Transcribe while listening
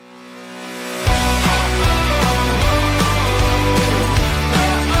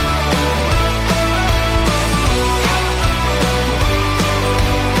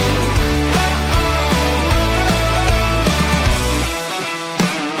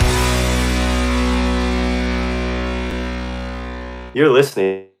You're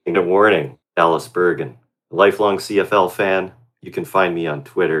listening to Warning, Dallas Bergen. A lifelong CFL fan, you can find me on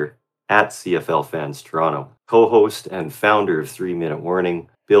Twitter at CFL Fans Toronto. Co-host and founder of 3 Minute Warning,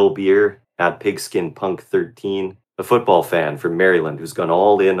 Bill Beer at Pigskin Punk 13, a football fan from Maryland who's gone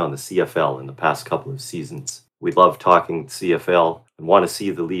all in on the CFL in the past couple of seasons. We love talking CFL and want to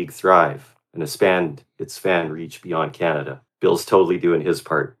see the league thrive and expand its fan reach beyond Canada. Bill's totally doing his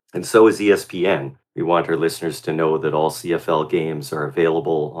part, and so is ESPN. We want our listeners to know that all CFL games are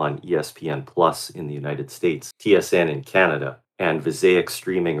available on ESPN Plus in the United States, TSN in Canada, and Visaic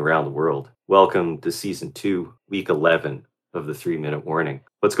streaming around the world. Welcome to Season 2, Week 11 of the 3 Minute Warning.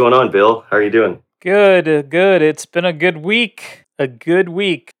 What's going on, Bill? How are you doing? Good. It's been a good week.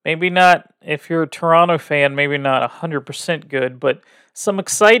 Maybe not, if you're a Toronto fan, maybe not 100% good, but some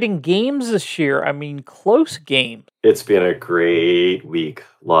exciting games this year. I mean, close games. It's been a great week.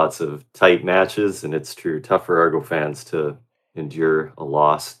 Lots of tight matches, and it's true, tough for Argo fans to endure a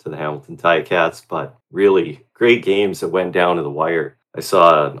loss to the Hamilton Ticats, but really great games that went down to the wire. I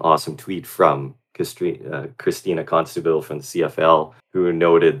saw an awesome tweet from Christina Constable from the CFL, who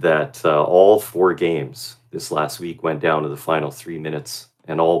noted that all 4 games this last week went down to the final 3 minutes,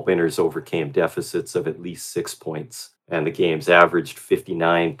 and all winners overcame deficits of at least 6 points. And the games averaged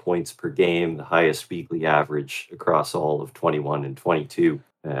 59 points per game, the highest weekly average across all of 21 and 22.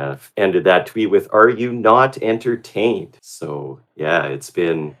 Ended that tweet with, "Are you not entertained?" So yeah, it's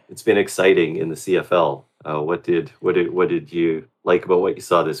been exciting in the CFL. What did you like about what you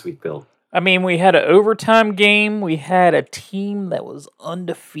saw this week, Bill? I mean, we had an overtime game. We had a team that was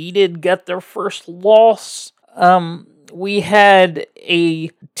undefeated got their first loss. We had a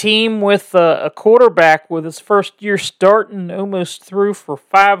team with a quarterback with his first year starting almost threw for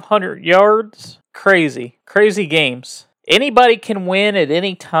 500 yards. Crazy games. Anybody can win at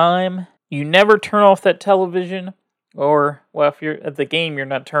any time. You never turn off that television. Or, well, if you're at the game, you're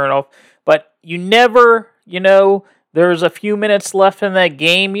not turning off. But you never, there's a few minutes left in that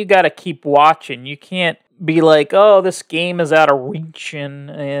game. You got to keep watching. You can't be like, oh, this game is out of reach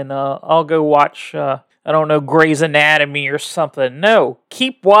and I'll go watch, Grey's Anatomy or something. No,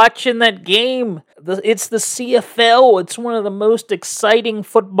 keep watching that game. It's the CFL. It's one of the most exciting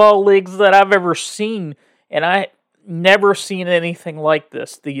football leagues that I've ever seen. And I never seen anything like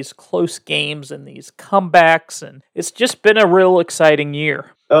this. These close games and these comebacks. And it's just been a real exciting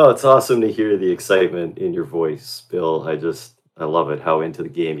year. Oh, it's awesome to hear the excitement in your voice, Bill. I love it, how into the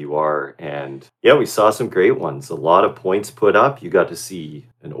game you are. And yeah, we saw some great ones. A lot of points put up. You got to see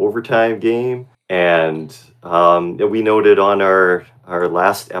an overtime game. And we noted on our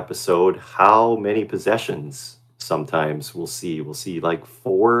last episode how many possessions sometimes we'll see like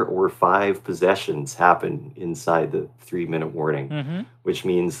 4 or 5 possessions happen inside the 3 minute warning, which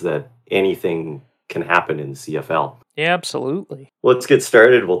means that anything can happen in the CFL. Yeah, absolutely. Let's get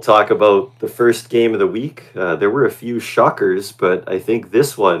started. We'll talk about the first game of the week. There were a few shockers, but I think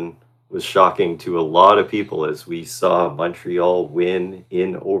this one was shocking to a lot of people as we saw Montreal win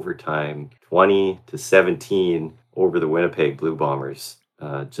in overtime 20-17 over the Winnipeg Blue Bombers.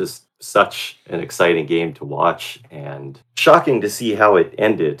 Just such an exciting game to watch and shocking to see how it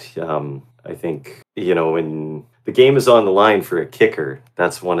ended. I think, when the game is on the line for a kicker,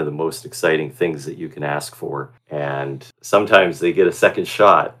 that's one of the most exciting things that you can ask for. And sometimes they get a second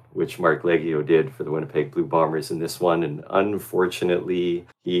shot, which Mark Leggio did for the Winnipeg Blue Bombers in this one. And unfortunately,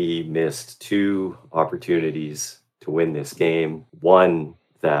 he missed 2 opportunities to win this game. One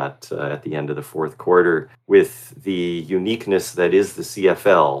that at the end of the fourth quarter, with the uniqueness that is the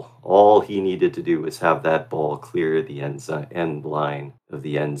CFL, all he needed to do was have that ball clear the end line of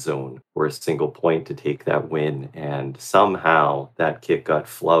the end zone for a single point to take that win. And somehow that kick got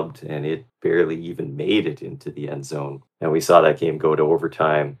flubbed and it barely even made it into the end zone. And we saw that game go to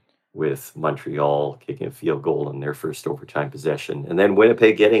overtime with Montreal kicking a field goal in their first overtime possession. And then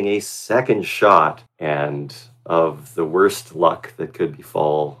Winnipeg getting a second shot, and of the worst luck that could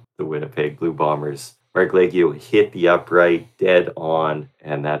befall the Winnipeg Blue Bombers, Mark Leggio hit the upright dead on,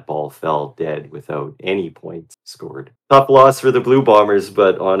 and that ball fell dead without any points scored. Tough loss for the Blue Bombers,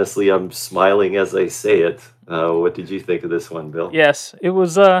 but honestly, I'm smiling as I say it. What did you think of this one, Bill? Yes, it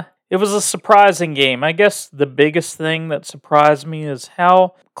was a surprising game. I guess the biggest thing that surprised me is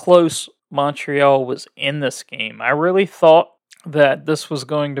how close Montreal was in this game. I really thought that this was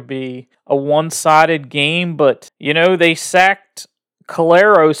going to be a one-sided game, but, they sacked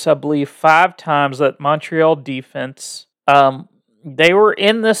Collaros, I believe, 5 times, that Montreal defense. They were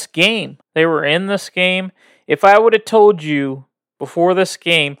in this game. If I would have told you before this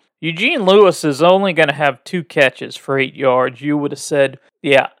game, Eugene Lewis is only going to have 2 catches for 8 yards, you would have said,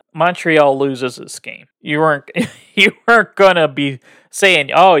 yeah, Montreal loses this game. You weren't you weren't gonna be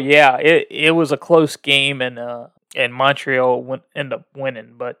saying, "Oh yeah, it was a close game and Montreal end up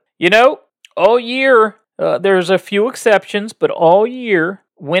winning." But all year there's a few exceptions, but all year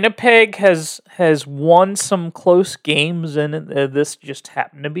Winnipeg has won some close games, and this just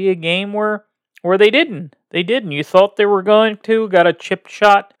happened to be a game where they didn't. They didn't. You thought they were going to, got a chip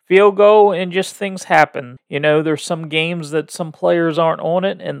shot, field goal, and just things happen. There's some games that some players aren't on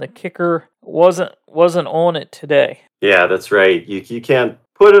it, and the kicker wasn't on it today. Yeah, that's right. You can't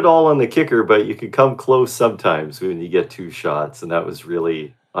put it all on the kicker, but you can come close sometimes when you get two shots, and that was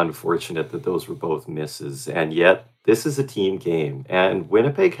really unfortunate that those were both misses. And yet, this is a team game, and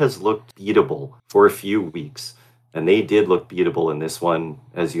Winnipeg has looked beatable for a few weeks. And they did look beatable in this one,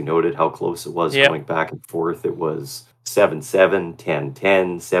 as you noted, how close it was going back and forth. It was 7-7, 10-10,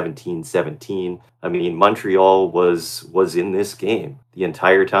 17-17. I mean, Montreal was in this game the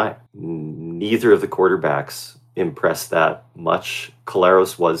entire time. Neither of the quarterbacks impressed that much.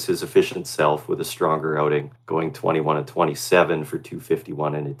 Collaros was his efficient self with a stronger outing, going 21-27 for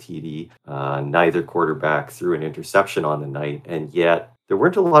 251 and a TD. Neither quarterback threw an interception on the night, and yet there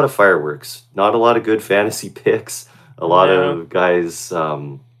weren't a lot of fireworks, not a lot of good fantasy picks, a lot of guys,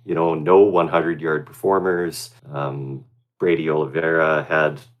 no 100-yard performers. Brady Oliveira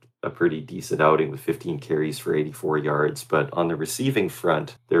had a pretty decent outing with 15 carries for 84 yards, but on the receiving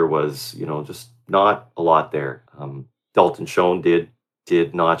front, there was, just not a lot there. Dalton Schoen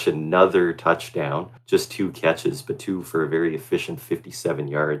did notch another touchdown, just 2 catches, but 2 for a very efficient 57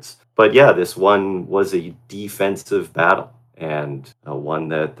 yards. But yeah, this one was a defensive battle, and one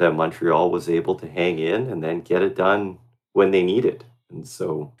that Montreal was able to hang in and then get it done when they needed. And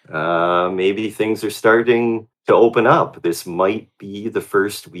so maybe things are starting to open up. This might be the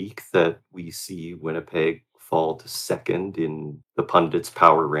first week that we see Winnipeg fall to second in the pundits'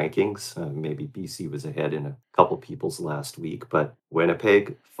 power rankings. Maybe BC was ahead in a couple people's last week, but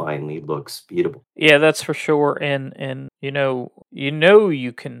Winnipeg finally looks beatable. Yeah, that's for sure. And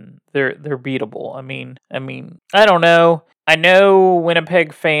you can. They're beatable. I mean, I don't know. I know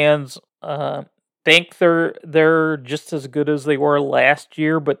Winnipeg fans think they're just as good as they were last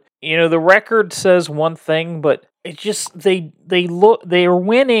year, but the record says one thing, but it just they are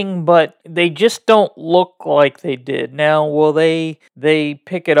winning, but they just don't look like they did. Now, will they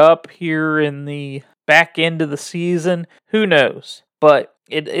pick it up here in the back end of the season? Who knows? But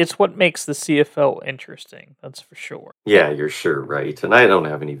it's what makes the CFL interesting, that's for sure. Yeah, you're sure right. And I don't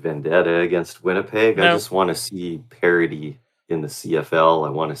have any vendetta against Winnipeg. No. I just want to see parity in the CFL. I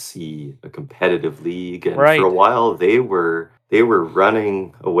want to see a competitive league. And for a while, they were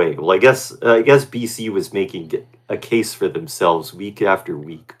running away. Well, I guess BC was making a case for themselves week after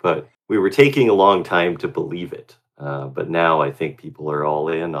week, but we were taking a long time to believe it. But now I think people are all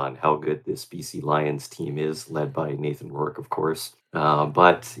in on how good this BC Lions team is, led by Nathan Rourke, of course.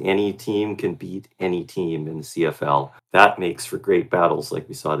 But any team can beat any team in the CFL. That makes for great battles like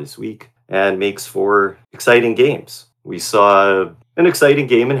we saw this week, and makes for exciting games. We saw an exciting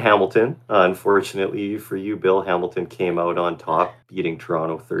game in Hamilton. Unfortunately for you, Bill, Hamilton came out on top, beating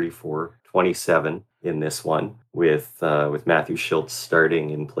Toronto 34-27 in this one, with Matthew Schultz starting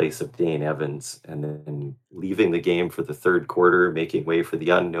in place of Dane Evans, and then leaving the game for the third quarter, making way for the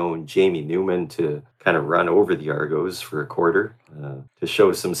unknown Jamie Newman to kind of run over the Argos for a quarter to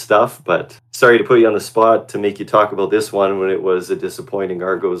show some stuff. But sorry to put you on the spot to make you talk about this one when it was a disappointing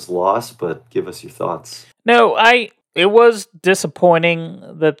Argos loss, but give us your thoughts. No, it was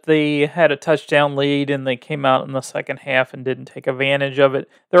disappointing that they had a touchdown lead and they came out in the second half and didn't take advantage of it.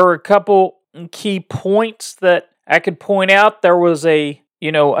 There were a couple key points that I could point out. There was a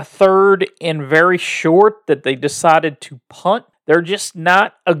third and very short that they decided to punt. They're just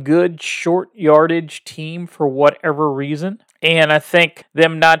not a good short yardage team for whatever reason. And I think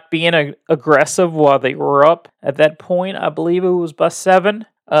them not being aggressive while they were up at that point, I believe it was by 7.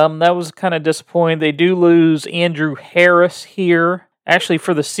 That was kind of disappointing. They do lose Andrew Harris here. Actually,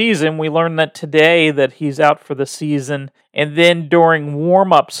 for the season, we learned that today that he's out for the season. And then during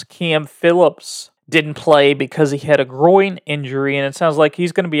warm-ups, Cam Phillips didn't play because he had a groin injury, and it sounds like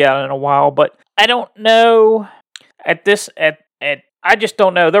he's going to be out in a while. But I don't know. I just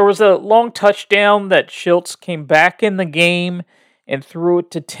don't know. There was a long touchdown that Schultz came back in the game and threw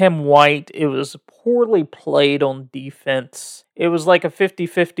it to Tim White. It was poorly played on defense. It was like a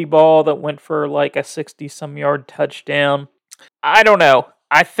 50-50 ball that went for like a 60-some yard touchdown. I don't know.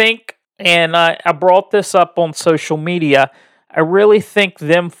 I think, and I brought this up on social media, I really think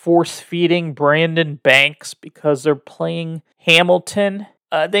them force-feeding Brandon Banks because they're playing Hamilton,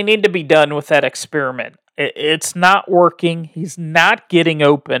 they need to be done with that experiment. It's not working. He's not getting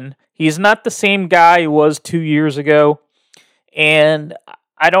open. He's not the same guy he was 2 years ago. And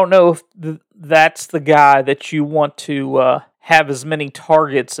I don't know if that's the guy that you want to have as many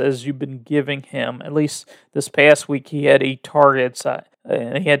targets as you've been giving him. At least this past week, he had 8 targets.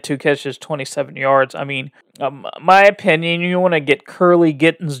 And he had 2 catches, 27 yards. I mean, my opinion, you want to get Curly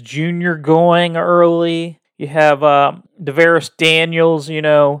Gittens Jr. going early. You have Devaris Daniels,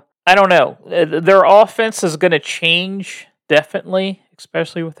 I don't know. Their offense is going to change, definitely,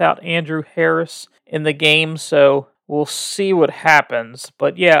 especially without Andrew Harris in the game. So we'll see what happens.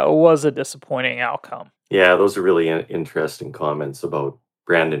 But yeah, it was a disappointing outcome. Yeah, those are really interesting comments about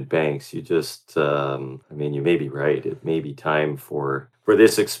Brandon Banks. You just, you may be right. It may be time for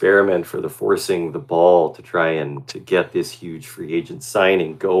this experiment, for the forcing the ball to try and to get this huge free agent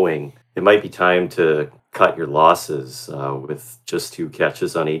signing going. It might be time to cut your losses with just 2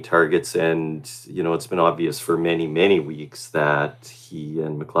 catches on 8 targets. And, it's been obvious for many, many weeks that he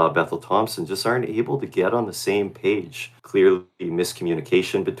and McLeod Bethel Thompson just aren't able to get on the same page. Clearly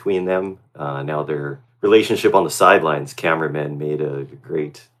miscommunication between them. Now their relationship on the sidelines, cameramen made a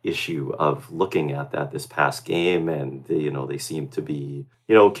great issue of looking at that this past game. And, they seem to be,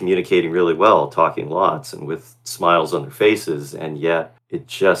 communicating really well, talking lots and with smiles on their faces. And yet it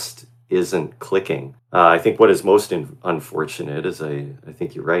just isn't clicking. I think what is most unfortunate is I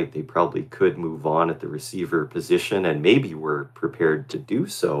think you're right. They probably could move on at the receiver position and maybe were prepared to do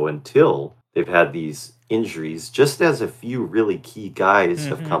so until they've had these injuries, just as a few really key guys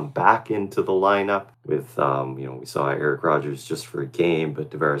have come back into the lineup with, we saw Eric Rogers just for a game,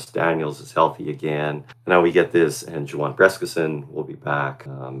 but Devaris Daniels is healthy again. And now we get this, and Juwan Brescison will be back.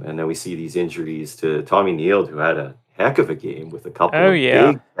 And then we see these injuries to Tommy Neild, who had a heck of a game with a couple of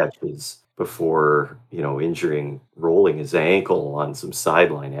big catches before, rolling his ankle on some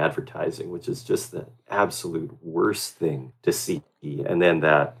sideline advertising, which is just the absolute worst thing to see. And then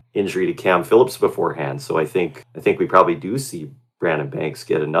that injury to Cam Phillips beforehand. So I think we probably do see Brandon Banks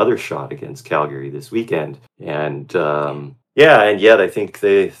get another shot against Calgary this weekend. And and yet I think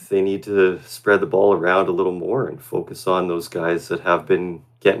they need to spread the ball around a little more and focus on those guys that have been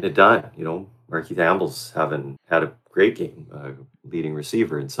getting it done. Markeith Amble's haven't had a great game, leading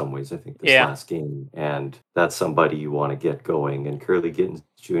receiver in some ways, I think, this last game. And that's somebody you want to get going. And Curly Gittens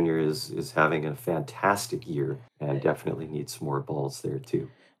Jr. is having a fantastic year and definitely needs some more balls there too.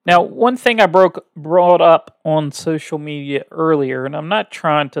 Now, one thing I brought up on social media earlier, and I'm not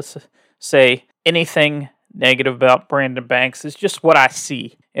trying to say anything negative about Brandon Banks, it's just what I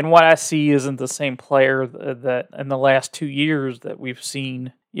see. And what I see isn't the same player that in the last 2 years that we've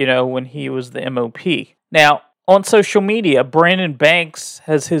seen, when he was the MOP. Now, on social media, Brandon Banks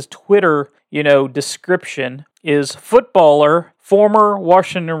has his Twitter, description is footballer, former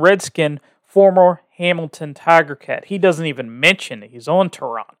Washington Redskin, former Hamilton Tiger Cat. He doesn't even mention he's on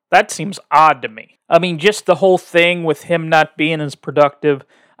Toronto. That seems odd to me. I mean, just the whole thing with him not being as productive,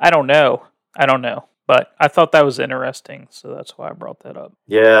 I don't know. But I thought that was interesting, so that's why I brought that up.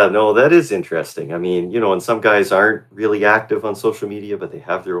 Yeah, no, that is interesting. I mean, and some guys aren't really active on social media, but they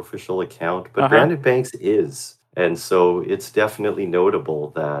have their official account. But Brandon Banks is. And so it's definitely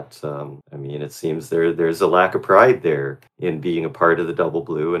notable that, it seems there's a lack of pride there in being a part of the Double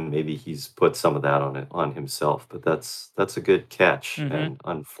Blue, and maybe he's put some of that on himself. But that's a good catch and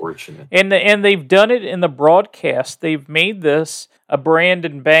unfortunate. And they've done it in the broadcast. They've made this a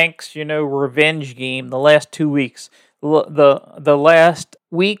Brandon Banks, revenge game the last 2 weeks. The last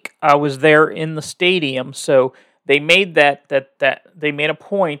week I was there in the stadium, so they made that they made a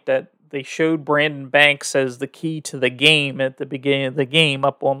point that they showed Brandon Banks as the key to the game at the beginning of the game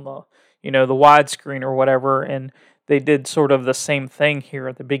up on the, the widescreen or whatever, and they did sort of the same thing here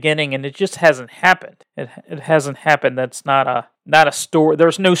at the beginning, and it just hasn't happened. It hasn't happened. That's not a story.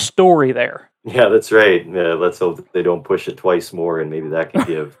 There's no story there. Yeah, that's right. Let's hope that they don't push it twice more, and maybe that can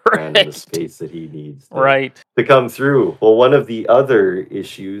give Brandon the space that he needs to come through. Well, one of the other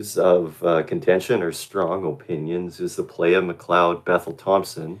issues of contention or strong opinions is the play of McLeod Bethel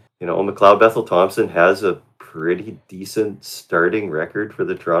Thompson. McLeod Bethel Thompson has a pretty decent starting record for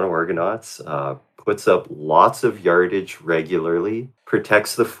the Toronto Argonauts. Puts up lots of yardage regularly,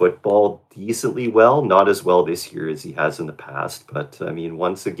 protects the football decently well, not as well this year as he has in the past. But,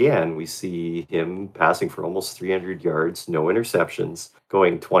 once again, we see him passing for almost 300 yards, no interceptions,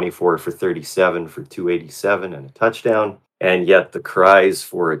 going 24 for 37 for 287 and a touchdown. And yet the cries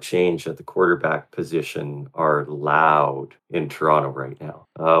for a change at the quarterback position are loud in Toronto right now.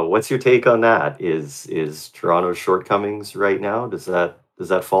 What's your take on that? Is Toronto's shortcomings right now? Does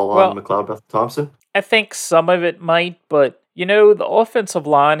that fall on McLeod Bethel Thompson? I think some of it might, but the offensive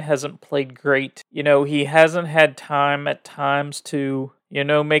line hasn't played great. He hasn't had time at times to,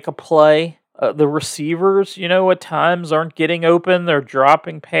 make a play. The receivers, at times aren't getting open. They're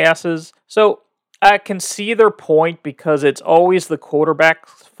dropping passes. So I can see their point because it's always the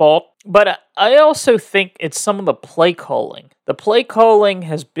quarterback's fault. But I also think it's some of the play calling. The play calling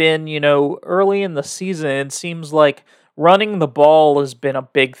has been, early in the season, it seems like running the ball has been a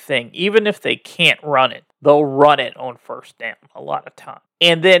big thing. Even if they can't run it, they'll run it on first down a lot of time.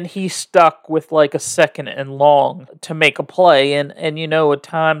 And then he's stuck with like a second and long to make a play. And at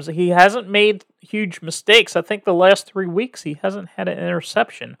times he hasn't made huge mistakes. I think the last 3 weeks he hasn't had an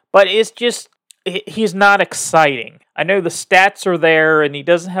interception. But it's just, he's not exciting. I know the stats are there, and he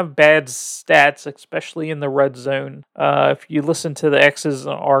doesn't have bad stats, especially in the red zone. If you listen to the X's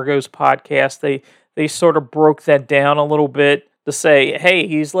and Argos podcast, they sort of broke that down a little bit to say, hey,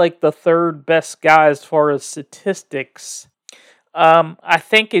 he's like the third best guy as far as statistics. I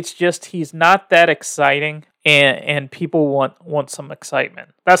think it's just he's not that exciting, and people want some excitement.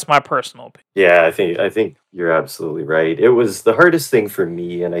 That's my personal opinion. Yeah, I think you're absolutely right. It was the hardest thing for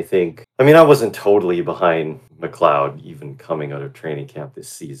me, and I wasn't totally behind McLeod even coming out of training camp this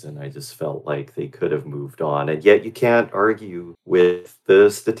season. I just felt like they could have moved on, and yet you can't argue with the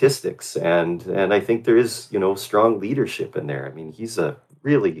statistics, and I think there is, strong leadership in there. I mean, he's a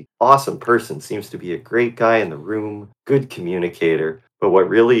really awesome person, seems to be a great guy in the room, good communicator. But what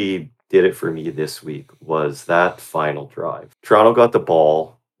really did it for me this week was that final drive. Toronto got the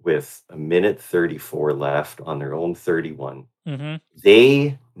ball with a minute 34 left on their own 31. Mm-hmm.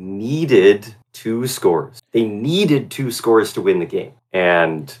 They needed 2 scores. They needed 2 scores to win the game.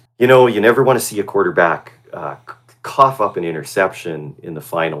 And, you never want to see a quarterback cough up an interception in the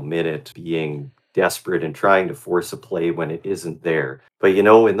final minute, being desperate and trying to force a play when it isn't there. But,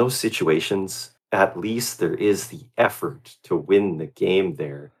 in those situations, at least there is the effort to win the game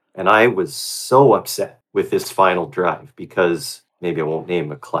there. And I was so upset with this final drive because, maybe I won't name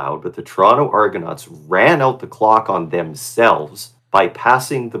McLeod, but the Toronto Argonauts ran out the clock on themselves by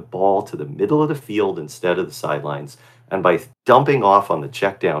passing the ball to the middle of the field instead of the sidelines, and by dumping off on the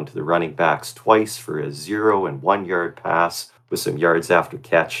check down to the running backs twice for a 0 and 1 yard pass with some yards after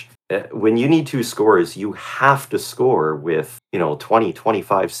catch. When you need 2 scores, you have to score with, 20,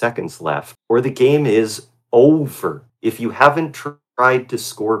 25 seconds left, or the game is over. If you haven't tried to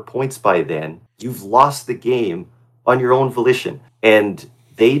score points by then, you've lost the game on your own volition. And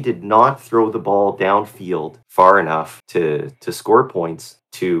they did not throw the ball downfield far enough to score points,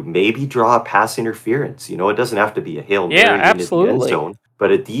 to maybe draw a pass interference. It doesn't have to be a Hail Mary into the end zone,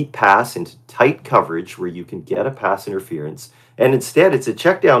 but a deep pass into tight coverage where you can get a pass interference. And instead, it's a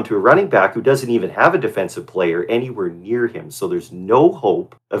check down to a running back who doesn't even have a defensive player anywhere near him. So there's no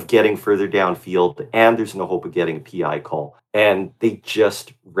hope of getting further downfield, and there's no hope of getting a PI call. And they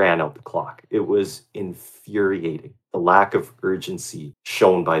just ran out the clock. It was infuriating, the lack of urgency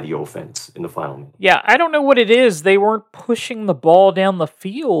shown by the offense in the final minute. Yeah, I don't know what it is. They weren't pushing the ball down the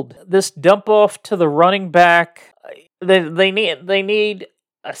field. This dump off to the running back, they need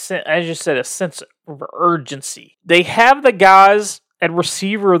as you said, a sense of urgency. They have the guys at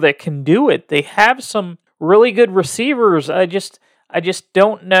receiver that can do it. They have some really good receivers. I just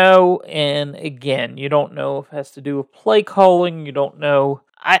don't know. And again, you don't know if it has to do with play calling. You don't know.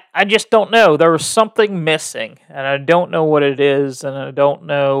 I just don't know. There was something missing, and I don't know what it is, and I don't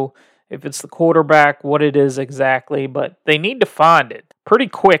know if it's the quarterback, what it is exactly, but they need to find it pretty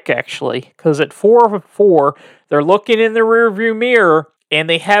quick, actually, because at 4-4, they're looking in the rearview mirror, and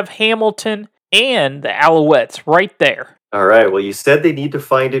they have Hamilton and the Alouettes right there. All right. Well, you said they need to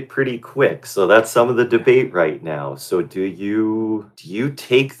find it pretty quick, so that's some of the debate right now. So do you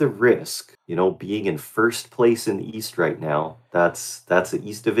take the risk, being in first place in the East right now? That's the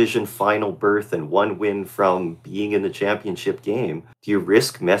East Division final berth and 1 win from being in the championship game. Do you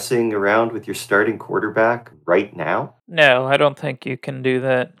risk messing around with your starting quarterback right now? No, I don't think you can do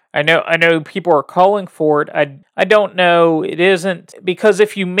that. I know people are calling for it. I don't know. It isn't, because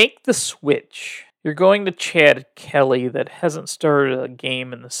if you make the switch, you're going to Chad Kelly that hasn't started a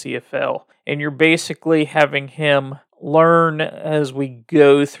game in the CFL, and you're basically having him learn as we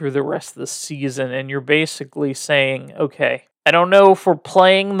go through the rest of the season, and you're basically saying, okay, I don't know if we're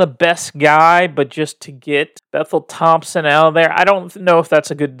playing the best guy, but just to get Bethel Thompson out of there, I don't know if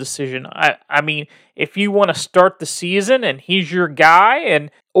that's a good decision. I mean, if you want to start the season and he's your guy,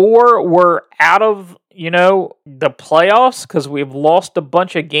 or we're out of, the playoffs because we've lost a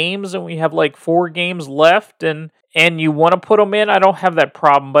bunch of games and we have like 4 games left, and and you want to put him in, I don't have that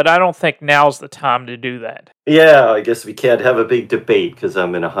problem, but I don't think now's the time to do that. Yeah, I guess we can't have a big debate because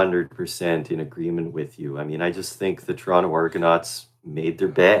I'm in 100% in agreement with you. I mean, I just think the Toronto Argonauts made their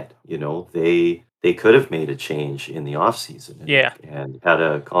bed. They could have made a change in the offseason Yeah. and had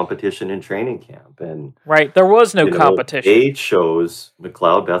a competition in training camp. And Right. There was no competition. they chose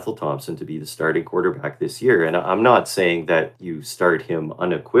McLeod Bethel Thompson to be the starting quarterback this year. And I'm not saying that you start him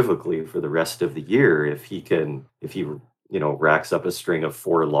unequivocally for the rest of the year if he racks up a string of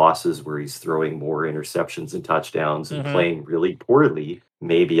 4 losses where he's throwing more interceptions and touchdowns and playing really poorly.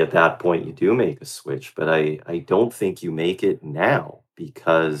 Maybe at that point you do make a switch, but I don't think you make it now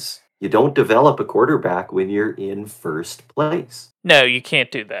because you don't develop a quarterback when you're in first place. No, you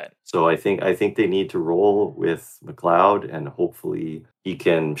can't do that. So I think they need to roll with McLeod, and hopefully he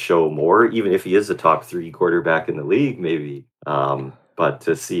can show more, even if he is a top 3 quarterback in the league, maybe. But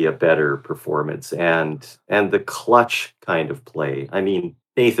to see a better performance and the clutch kind of play. I mean,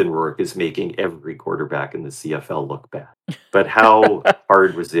 Nathan Rourke is making every quarterback in the CFL look bad. But how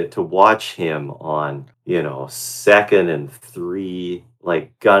hard was it to watch him on, 2nd and 3,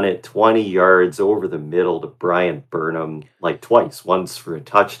 like gun it 20 yards over the middle to Brian Burnham, like twice, once for a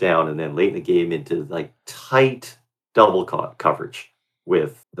touchdown and then late in the game into like tight double coverage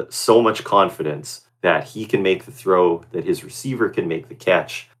with so much confidence that he can make the throw, that his receiver can make the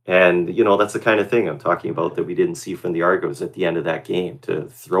catch. And, that's the kind of thing I'm talking about that we didn't see from the Argos at the end of that game, to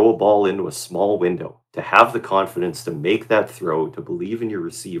throw a ball into a small window, to have the confidence to make that throw, to believe in your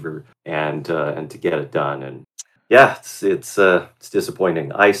receiver and to get it done. And yeah, it's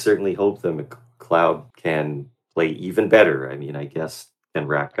disappointing. I certainly hope that McLeod can play even better. I mean, I guess can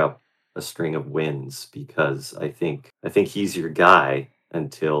rack up a string of wins because I think he's your guy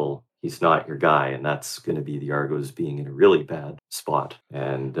until he's not your guy, and that's going to be the Argos being in a really bad spot.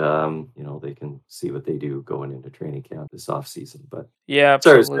 And they can see what they do going into training camp this offseason. But yeah,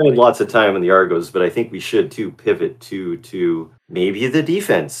 sorry, spending lots of time on the Argos, but I think we should too pivot to maybe the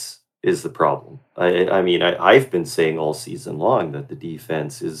defense is the problem. I mean, I've been saying all season long that the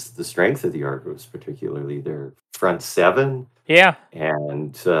defense is the strength of the Argos, particularly their front 7. Yeah.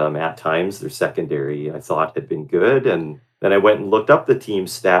 And at times their secondary, I thought, had been good. And then I went and looked up the team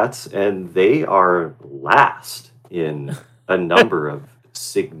stats, and they are last in a number of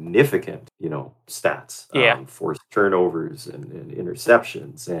significant, stats. Yeah. Forced turnovers and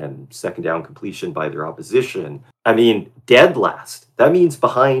interceptions and second down completion by their opposition. I mean, dead last. That means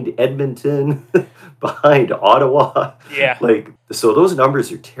behind Edmonton, behind Ottawa. Yeah. So those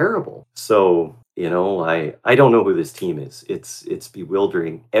numbers are terrible. So, I don't know who this team is. It's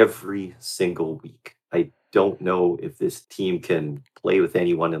bewildering every single week. I don't know if this team can play with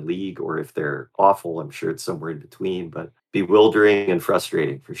anyone in league or if they're awful. I'm sure it's somewhere in between, but bewildering and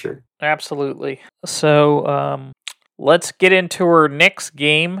frustrating for sure. Absolutely. So let's get into our next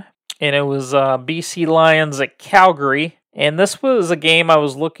game, and it was BC Lions at Calgary, and this was a game I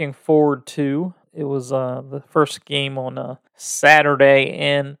was looking forward to. It was the first game on Saturday,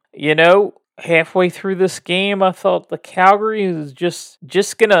 and halfway through this game, I thought the Calgary is just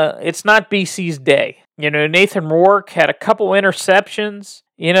gonna. It's not BC's day. Nathan Rourke had a couple interceptions.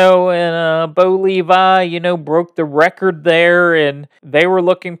 And Bo Levi, broke the record there, and they were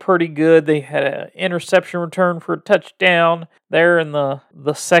looking pretty good. They had an interception return for a touchdown there in the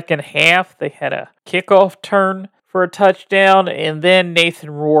second half. They had a kickoff turn for a touchdown, and then Nathan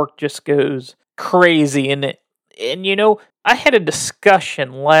Rourke just goes crazy. And I had a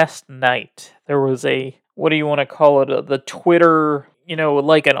discussion last night. There was what do you want to call it? The Twitter,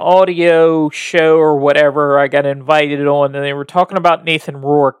 like an audio show or whatever. I got invited on, and they were talking about Nathan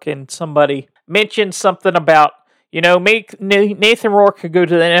Rourke, and somebody mentioned something about, Nathan Rourke could go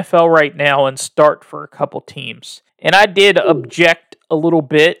to the NFL right now and start for a couple teams. And I did object a little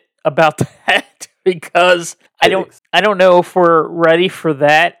bit about that because I don't know if we're ready for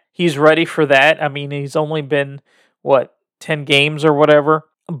that. He's ready for that. I mean, he's only been 10 games or whatever,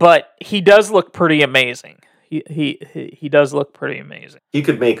 but he does look pretty amazing. He does look pretty amazing. He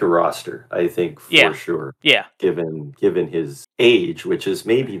could make a roster, I think, for sure. Yeah. Given his age, which is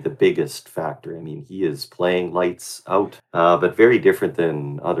maybe the biggest factor. I mean, he is playing lights out, but very different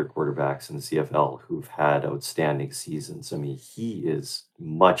than other quarterbacks in the CFL who've had outstanding seasons. I mean, he is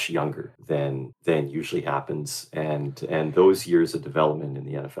much younger than usually happens, and those years of development in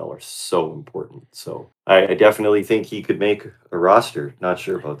the NFL are so important. So I definitely think he could make a roster. Not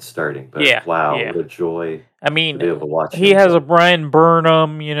sure about starting, but wow, what a joy. I mean, to be able to watch he him. has a Brian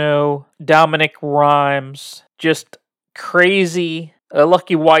Burnham, Dominic Rhymes, just crazy,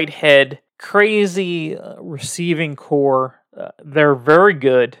 Lucky Whitehead, crazy receiving core. They're very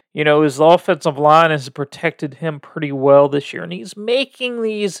good. His offensive line has protected him pretty well this year, and he's making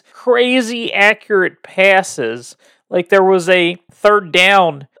these crazy accurate passes. Like there was a third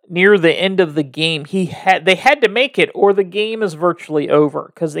down near the end of the game. They had to make it, or the game is virtually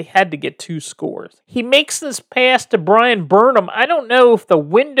over because they had to get 2 scores. He makes this pass to Brian Burnham. I don't know if the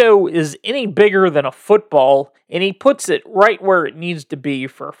window is any bigger than a football, and he puts it right where it needs to be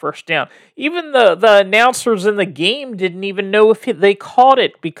for a first down. Even the announcers in the game didn't even know if they caught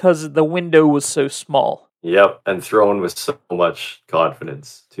it because the window was so small. Yep, and thrown with so much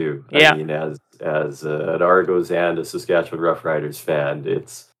confidence too. Yeah. I mean, as an Argos and a Saskatchewan Roughriders fan,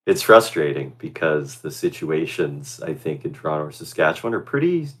 it's frustrating because the situations, I think, in Toronto or Saskatchewan are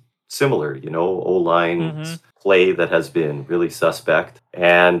pretty similar. O-line play that has been really suspect,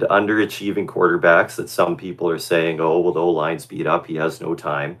 and underachieving quarterbacks that some people are saying, oh, well, the O-line's beat up, he has no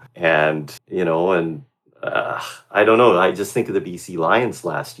time. And, I don't know. I just think of the BC Lions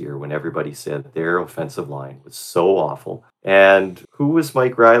last year when everybody said their offensive line was so awful. And who was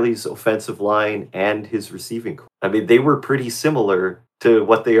Mike Riley's offensive line and his receiving corps? I mean, they were pretty similar to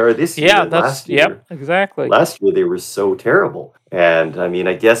what they are this year. Yeah, last year. Yep, exactly. Last year they were so terrible. And I mean,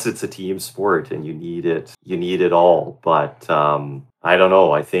 I guess it's a team sport and you need it all. But I don't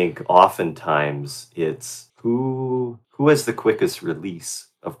know. I think oftentimes it's who has the quickest release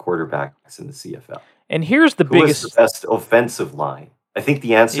of quarterbacks in the CFL. And here's the biggest... Who is the best offensive line? I think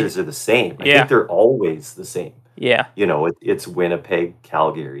the answers are the same. I think they're always the same. Yeah. It's Winnipeg,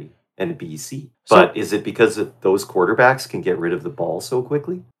 Calgary, and BC. But is it because those quarterbacks can get rid of the ball so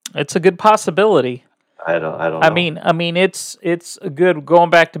quickly? It's a good possibility. I don't know. I mean, it's a good. Going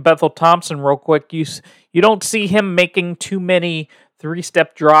back to Bethel Thompson real quick, you don't see him making too many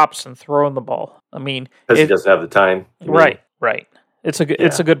 3-step drops and throwing the ball. I mean, because he doesn't have the time. Right. It's a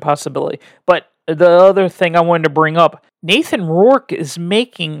good possibility. But the other thing I wanted to bring up, Nathan Rourke is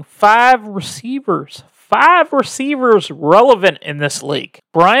making 5 receivers relevant in this league.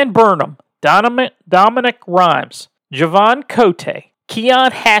 Brian Burnham, Dominic Rhymes, Javon Cote,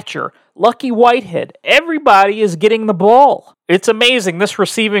 Keon Hatcher, Lucky Whitehead. Everybody is getting the ball. It's amazing. This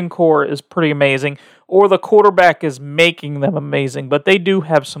receiving core is pretty amazing, or the quarterback is making them amazing, but they do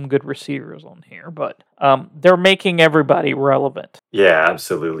have some good receivers on here, but they're making everybody relevant. Yeah,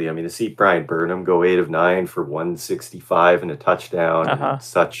 absolutely. I mean, to see Brian Burnham go 8 of 9 for 165 and a touchdown, and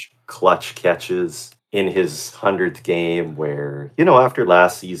such clutch catches in his 100th game where, after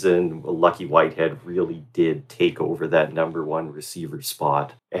last season, Lucky Whitehead really did take over that number 1 receiver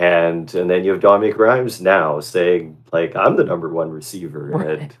spot. And then you have Dominic Rhymes now saying, like, I'm the number 1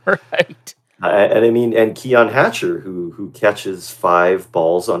 receiver. Right. And I mean, and Keon Hatcher, who catches 5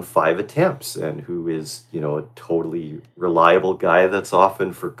 balls on 5 attempts and who is, a totally reliable guy that's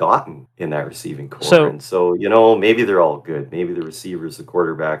often forgotten in that receiving core. So, maybe they're all good. Maybe the receivers, the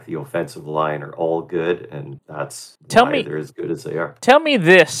quarterback, the offensive line are all good, and that's why they're as good as they are. Tell me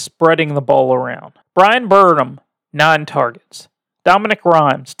this, spreading the ball around. Brian Burnham, 9 targets. Dominic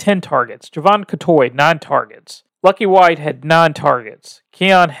Rhymes, 10 targets. Javon Cotoy, 9 targets. Lucky Whitehead, 9 targets.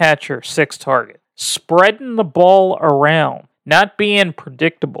 Keon Hatcher, 6 targets. Spreading the ball around, not being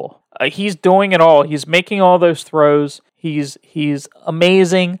predictable. He's doing it all. He's making all those throws. He's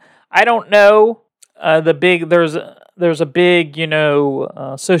amazing. I don't know. There's a big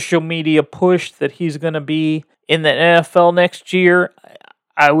social media push that he's going to be in the NFL next year.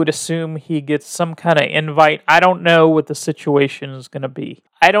 I would assume he gets some kind of invite. I don't know what the situation is going to be.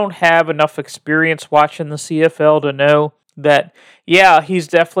 I don't have enough experience watching the CFL to know that, he's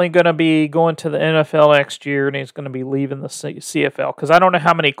definitely going to be going to the NFL next year and he's going to be leaving the CFL, because I don't know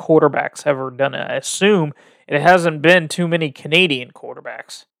how many quarterbacks have ever done it. I assume it hasn't been too many Canadian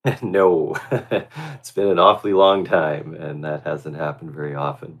quarterbacks. No, it's been an awfully long time, and that hasn't happened very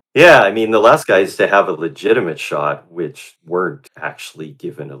often. Yeah, I mean, the last guys to have a legitimate shot, which weren't actually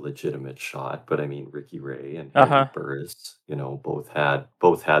given a legitimate shot, but I mean, Ricky Ray and Henry Burris, both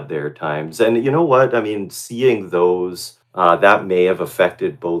had their times. And you know what? I mean, seeing those, that may have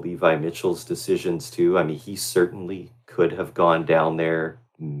affected Bo Levi Mitchell's decisions too. I mean, he certainly could have gone down there,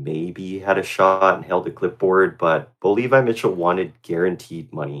 maybe had a shot and held a clipboard, but Bo Levi Mitchell wanted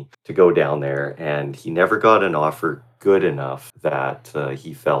guaranteed money to go down there, and he never got an offer good enough that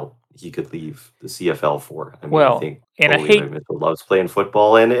he felt he could leave the CFL for. I mean, I think Bo Levi Mitchell loves playing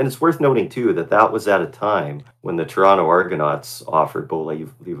football, and it's worth noting too that was at a time when the Toronto Argonauts offered Bo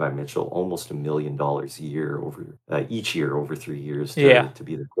Levi Mitchell almost $1 million a year each year over 3 years to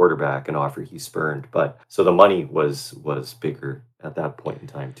be the quarterback, an offer he spurned. But so the money was bigger at that point in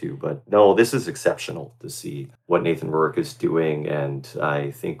time too. But no, this is exceptional to see what Nathan Rourke is doing, and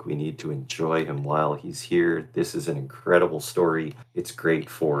I think we need to enjoy him while he's here. This is an incredible story. It's great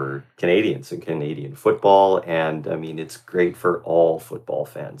for Canadians and Canadian football, and I mean it's great for all football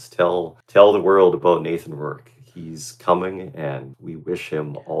fans. Tell the world about Nathan Rourke. He's coming, and we wish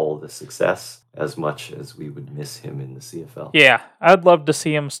him all the success as much as we would miss him in the CFL. Yeah, I'd love to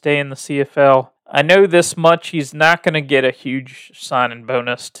see him stay in the CFL. I know this much, he's not going to get a huge signing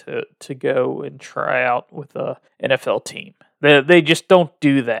bonus to go and try out with a NFL team. They just don't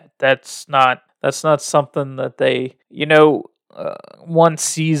do that. That's not something that they, one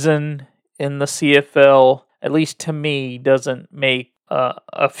season in the CFL, at least to me, doesn't make a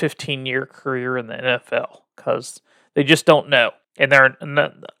 15-year career in the NFL, because they just don't know. And they're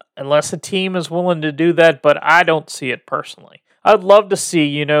unless a team is willing to do that, but I don't see it personally. I'd love to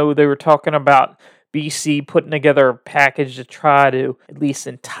see, they were talking about BC putting together a package to try to at least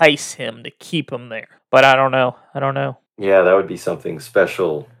entice him to keep him there. But I don't know. Yeah, that would be something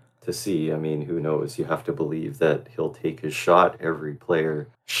special to see. I mean, who knows? You have to believe that he'll take his shot. Every player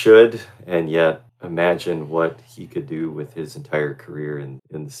should, and yet imagine what he could do with his entire career in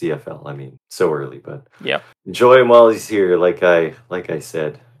the CFL. I mean, so early, but yeah, enjoy him while he's here. Like I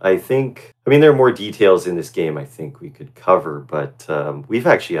said, there are more details in this game I think we could cover, but we've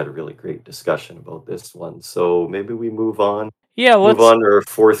actually had a really great discussion about this one. So maybe we move on. Yeah, let's move on to our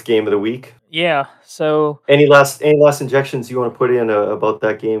fourth game of the week. Yeah. So any last injections you want to put in about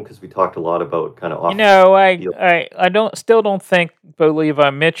that game, because we talked a lot about kind of off. I don't think Bo Levi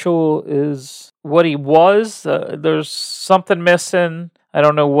Mitchell is what he was. There's something missing. I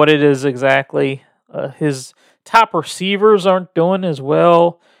don't know what it is exactly. His top receivers aren't doing as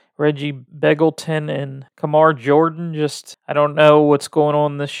well. Reggie Begelton and Kamar Jordan, I don't know what's going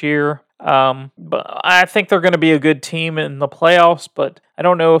on this year. But I think they're going to be a good team in the playoffs, but I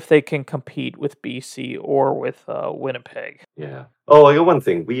don't know if they can compete with BC or with Winnipeg. Yeah. Oh, I got one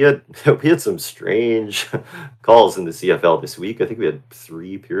thing. We had some strange calls in the CFL this week. I think we had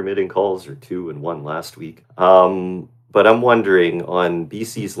 3 pyramiding calls, or 2 and 1 last week. But I'm wondering, on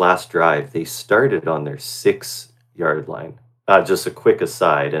BC's last drive, they started on their 6-yard line. Just a quick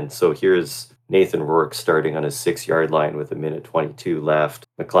aside, and so here's Nathan Rourke starting on his 6-yard line with 1:22 left.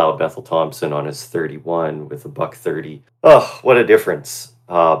 McLeod Bethel Thompson on his 31 with $1:30. Oh, what a difference.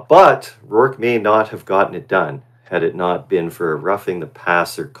 But Rourke may not have gotten it done had it not been for a roughing the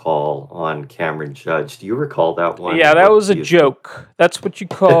passer call on Cameron Judge. Do you recall that one? Yeah, that was a joke. That's what you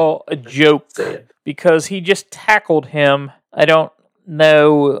call a joke. Say it. Because he just tackled him. I don't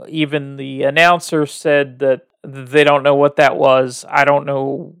know. Even the announcer said that they don't know what that was. I don't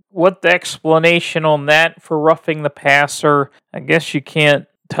know what the explanation on that for roughing the passer. I guess you can't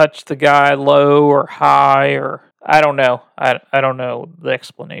touch the guy low or high, or I don't know. I don't know the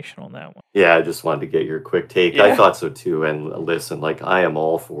explanation on that one. Yeah, I just wanted to get your quick take. Yeah. I thought so too. And listen, I am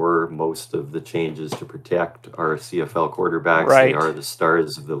all for most of the changes to protect our CFL quarterbacks. Right. They are the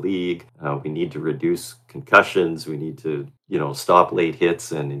stars of the league. We need to reduce concussions. We need to, stop late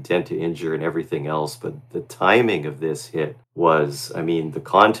hits and intent to injure and everything else. But the timing of this hit was, the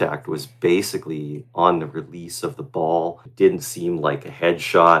contact was basically on the release of the ball. It didn't seem like a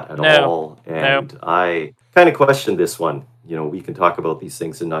headshot at all. And I kind of questioned this one. We can talk about these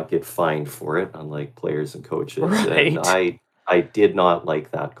things and not get fined for it, unlike players and coaches. Right. And I did not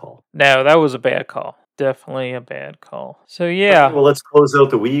like that call. No, that was a bad call. Definitely a bad call. So, yeah. Okay, well, let's close out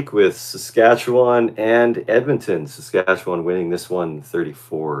the week with Saskatchewan and Edmonton. Saskatchewan winning this one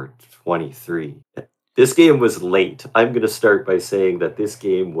 34-23. This game was late. I'm going to start by saying that this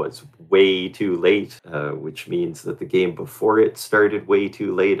game was way too late, which means that the game before it started way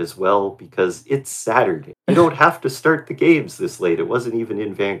too late as well, because it's Saturday. You don't have to start the games this late. It wasn't even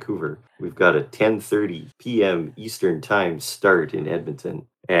in Vancouver. We've got a 10:30 p.m. Eastern Time start in Edmonton.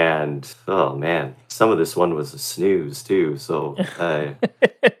 And, oh man, some of this one was a snooze too. So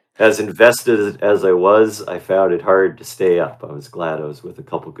as invested as I was, I found it hard to stay up. I was glad I was with a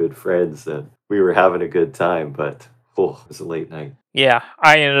couple good friends that we were having a good time, but it was a late night. Yeah,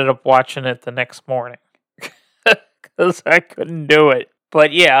 I ended up watching it the next morning because I couldn't do it.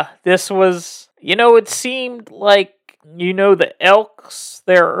 But yeah, this was, it seemed like, the Elks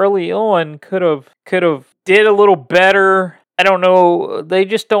there early on could have did a little better. I don't know. They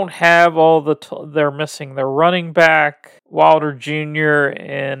just don't have all they're missing their running back, Wilder Jr.,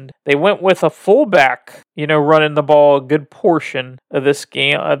 and they went with a fullback, running the ball a good portion of this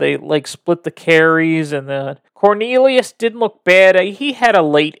game. They split the carries, and then Cornelius didn't look bad. He had a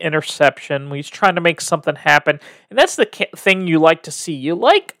late interception. He's trying to make something happen, and that's the thing you like to see. You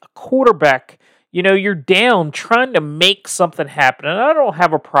like a quarterback. you're down trying to make something happen. And I don't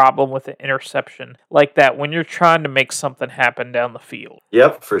have a problem with an interception like that when you're trying to make something happen down the field.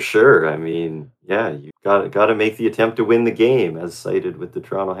 Yep, for sure. I mean, yeah, you got to make the attempt to win the game, as cited with the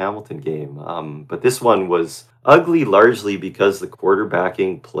Toronto Hamilton game. But this one was ugly largely because the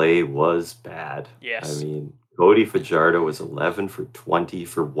quarterbacking play was bad. Yes. I mean, Cody Fajardo was 11 for 20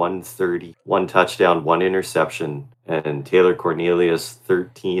 for 130, one touchdown, one interception, and Taylor Cornelius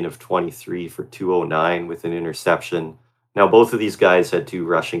 13 of 23 for 209 with an interception. Now, both of these guys had 2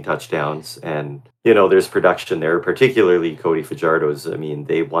 rushing touchdowns, and, there's production there, particularly Cody Fajardo's. I mean,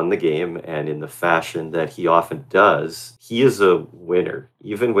 they won the game, and in the fashion that he often does, he is a winner.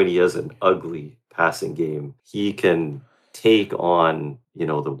 Even when he has an ugly passing game, he can take on,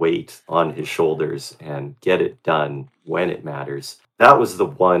 the weight on his shoulders and get it done when it matters. That was the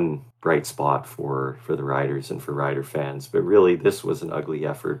one bright spot for the Riders and for Rider fans. But really, this was an ugly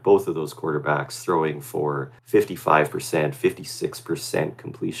effort. Both of those quarterbacks throwing for 55%, 56%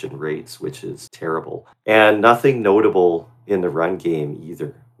 completion rates, which is terrible. And nothing notable in the run game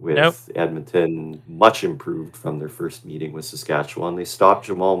either, with Edmonton much improved from their first meeting with Saskatchewan. They stopped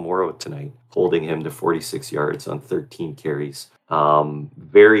Jamal Morrow tonight, holding him to 46 yards on 13 carries.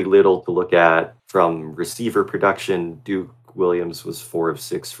 Very little to look at from receiver production. Duke Williams was 4 of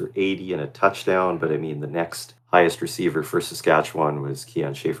 6 for 80 and a touchdown, but I mean, the next highest receiver for Saskatchewan was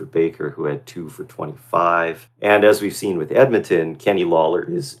Keon Schaefer-Baker, who had 2 for 25. And as we've seen with Edmonton, Kenny Lawler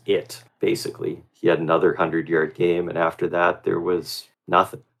is it, basically. He had another 100-yard game, and after that, there was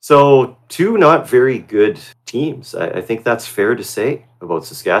nothing. So 2 not very good teams. I think that's fair to say about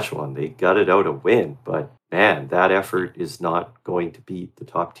Saskatchewan. They gutted out a win, but man, that effort is not going to beat the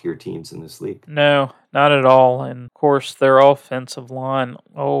top tier teams in this league. No, not at all. And of course, their offensive line,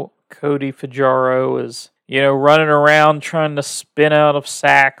 Cody Fajardo is, running around trying to spin out of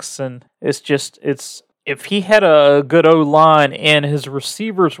sacks. And if he had a good O-line and his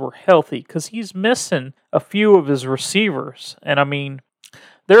receivers were healthy, because he's missing a few of his receivers. And I mean,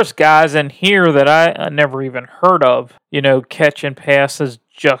 there's guys in here that I never even heard of, catching passes.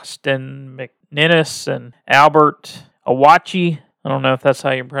 Justin McNinnis and Albert Awachi. I don't know if that's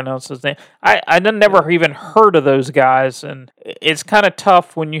how you pronounce his name. I never even heard of those guys, and it's kind of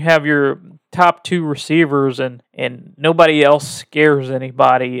tough when you have your top 2 receivers and nobody else scares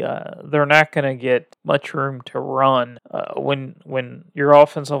anybody. They're not going to get much room to run when your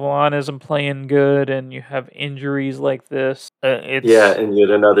offensive line isn't playing good and you have injuries like this. And yet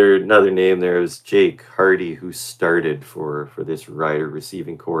another name there is Jake Hardy, who started for this Rider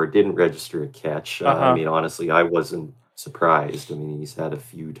receiving core, didn't register a catch. I mean, honestly, I wasn't surprised. I mean, he's had a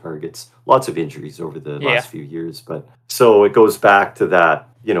few targets, lots of injuries over the last few years. But so it goes back to that,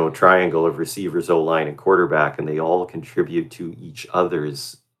 triangle of receivers, O-line, and quarterback, and they all contribute to each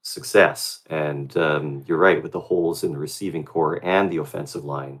other's success. And you're right, with the holes in the receiving core and the offensive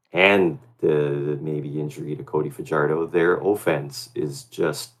line and the maybe injury to Cody Fajardo, their offense is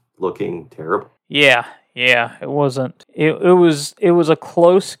just looking terrible. Yeah, it wasn't. It was a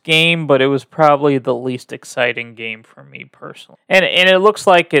close game, but it was probably the least exciting game for me personally. And it looks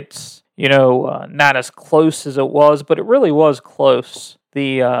like it's not as close as it was, but it really was close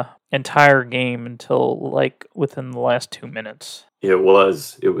the entire game until within the last 2 minutes. It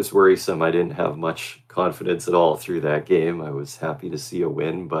was worrisome. I didn't have much confidence at all through that game. I was happy to see a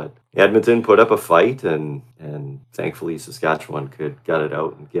win, but Edmonton put up a fight, and thankfully Saskatchewan could gut it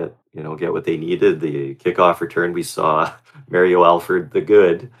out and get what they needed. The kickoff return, we saw Mario Alford the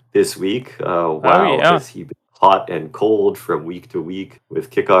Good this week. Has he been hot and cold from week to week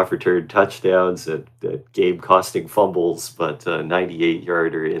with kickoff return touchdowns and game-costing fumbles, but a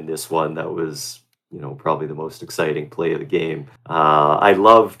 98-yarder in this one that was probably the most exciting play of the game. I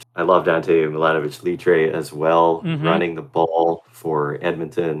loved Ante Milanovic-Litre as well, running the ball for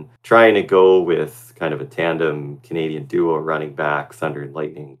Edmonton, trying to go with kind of a tandem Canadian duo running back, Thunder and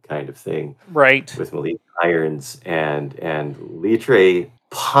Lightning kind of thing. Right. With Malik Irons, and Litre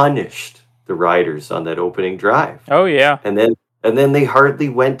punished the Riders on that opening drive. Oh yeah. And then they hardly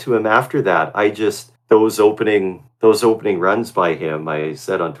went to him after that. Those opening runs by him, I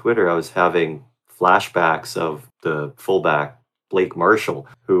said on Twitter, I was having flashbacks of the fullback Blake Marshall,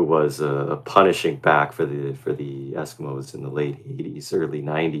 who was a punishing back for the Eskimos in the late 80s, early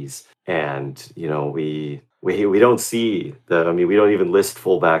 90s. And, we don't see we don't even list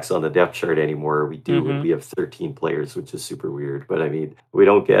fullbacks on the depth chart anymore. We do, and Mm-hmm. we have 13 players, which is super weird. But I mean, we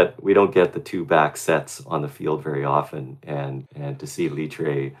don't get the two back sets on the field very often. And to see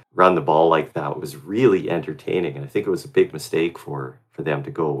Litre run the ball like that was really entertaining. And I think it was a big mistake for them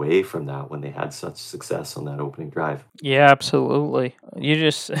to go away from that when they had such success on that opening drive. Yeah, absolutely. You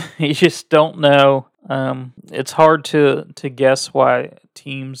just you just don't know. It's hard to guess why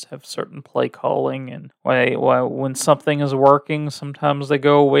teams have certain play calling and why when something is working, sometimes they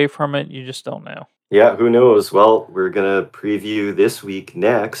go away from it. You just don't know. Yeah, who knows? Well, we're going to preview this week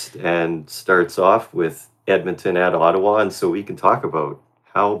next and starts off with Edmonton at Ottawa. And so we can talk about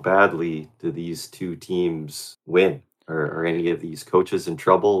how badly do these two teams win? Are any of these coaches in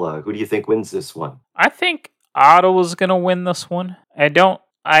trouble? Who do you think wins this one? I think Ottawa's gonna win this one.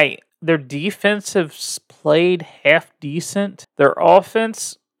 Their defense has played half decent. Their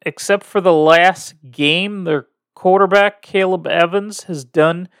offense, except for the last game, their quarterback Caleb Evans has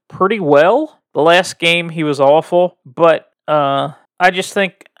done pretty well. The last game he was awful, but I just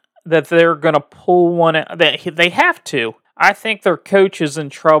think that they're gonna pull one out. They have to. I think their coach is in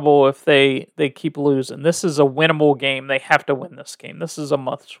trouble if they keep losing. This is a winnable game. They have to win this game. This is a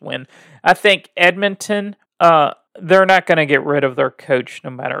must win. I think Edmonton, they're not going to get rid of their coach no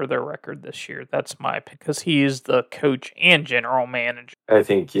matter their record this year. That's my pick because he is the coach and general manager. I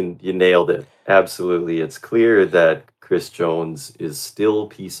think you nailed it. Absolutely. It's clear that Chris Jones is still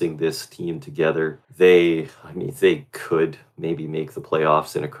piecing this team together. They could maybe make the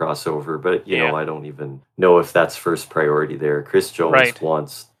playoffs in a crossover, but Yeah. I don't even know if that's first priority there. Chris Jones Right.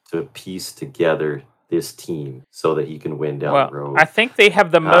 wants to piece together this team so that he can win down the Well, road. I think they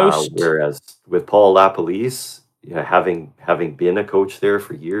have the most. Whereas with Paul LaPolice, having been a coach there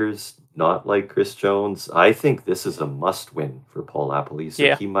for years, not like Chris Jones, I think this is a must-win for Paul LaPolice.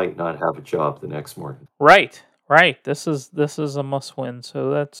 Yeah. He might not have a job the next morning. Right. This is a must win.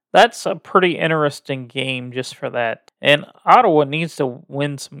 So that's a pretty interesting game just for that. And Ottawa needs to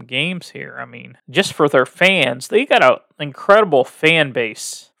win some games here. I mean, just for their fans. They got an incredible fan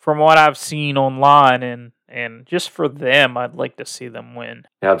base from what I've seen online and just for them, I'd like to see them win.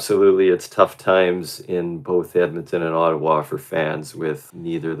 Absolutely. It's tough times in both Edmonton and Ottawa for fans with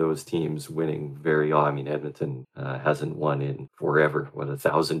neither of those teams winning very often. I mean, Edmonton hasn't won in forever,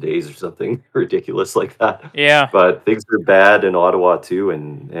 1,000 days or something ridiculous like that. Yeah. But things are bad in Ottawa too,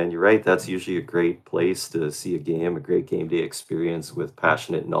 and you're right, that's usually a great place to see a game, a great game day experience with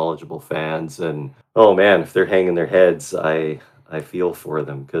passionate, knowledgeable fans. And oh man, if they're hanging their heads, I feel for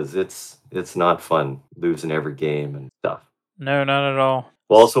them because it's not fun losing every game and stuff. No, not at all.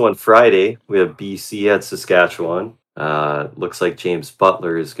 Well, also on Friday, we have BC at Saskatchewan. Looks like James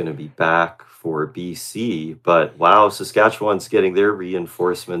Butler is going to be back for BC, but wow, Saskatchewan's getting their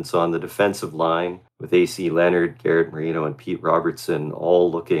reinforcements on the defensive line with AC Leonard, Garrett Marino, and Pete Robertson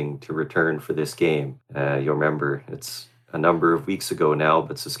all looking to return for this game. You'll remember it's a number of weeks ago now,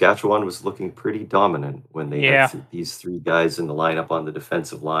 but Saskatchewan was looking pretty dominant when they had these three guys in the lineup on the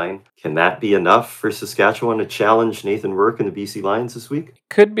defensive line. Can that be enough for Saskatchewan to challenge Nathan Rourke and the BC Lions this week?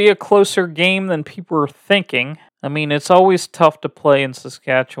 Could be a closer game than people are thinking. I mean, it's always tough to play in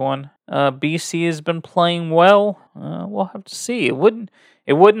Saskatchewan. BC has been playing well. We'll have to see. It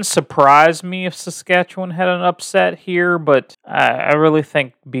wouldn't surprise me if Saskatchewan had an upset here, but I really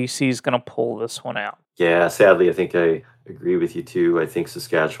think BC is going to pull this one out. Yeah, sadly, I think I agree with you too. I think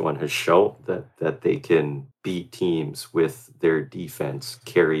Saskatchewan has shown that they can beat teams with their defense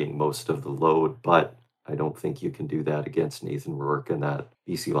carrying most of the load, but I don't think you can do that against Nathan Rourke and that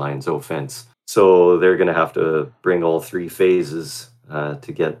BC Lions offense. So they're going to have to bring all three phases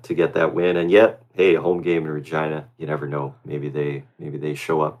to get that win. And yet, hey, a home game in Regina, you never know. Maybe they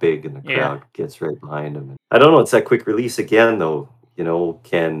show up big and the crowd gets right behind them. I don't know. It's that quick release again, though.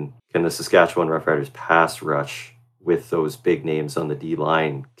 Can the Saskatchewan Roughriders pass rush with those big names on the D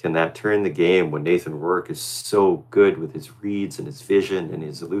line? Can that turn the game when Nathan Rourke is so good with his reads and his vision and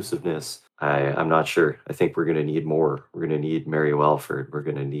his elusiveness? I'm not sure. I think we're going to need more. We're going to need Mario Alford. We're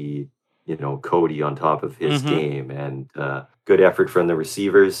going to need Cody on top of his game and good effort from the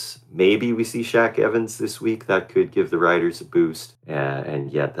receivers. Maybe we see Shaq Evans this week. That could give the Riders a boost.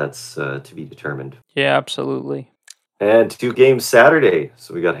 And yet that's to be determined. Yeah, absolutely. And 2 games Saturday.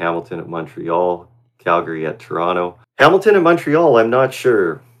 So we got Hamilton at Montreal, Calgary at Toronto. Hamilton and Montreal, I'm not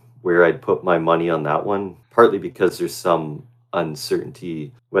sure where I'd put my money on that one, partly because there's some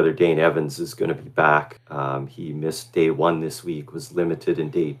uncertainty whether Dane Evans is going to be back. He missed day 1 this week, was limited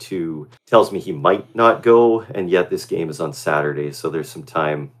in day 2. Tells me he might not go, and yet this game is on Saturday, so there's some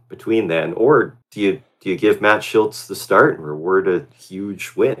time between then. Or do you give Matt Schultz the start and reward a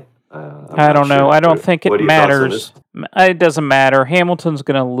huge win? I'm I not don't know. sure. I don't think What it are your thoughts on this? matters. It doesn't matter. Hamilton's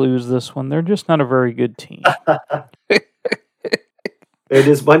going to lose this one. They're just not a very good team. And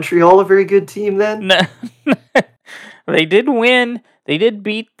is Montreal a very good team then? No. They did win. They did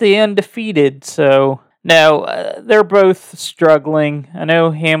beat the undefeated. So, no, they're both struggling. I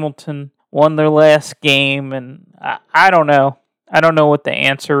know Hamilton won their last game, and I don't know. I don't know what the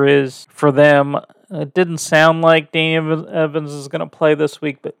answer is for them. It didn't sound like Danny Evans is going to play this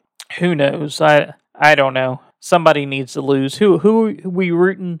week, but who knows? I don't know. Somebody needs to lose. Who are we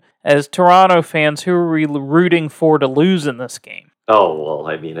rooting as Toronto fans? Who are we rooting for to lose in this game? Oh, well,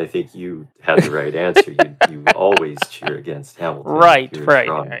 I mean, I think you had the right answer. You always cheer against Hamilton. Right, You're a right,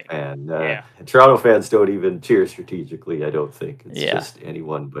 Toronto right. fan. Yeah. And Toronto fans don't even cheer strategically, I don't think. It's Yeah. just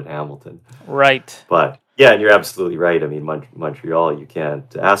anyone but Hamilton. Right. But yeah, and you're absolutely right. I mean, Montreal, you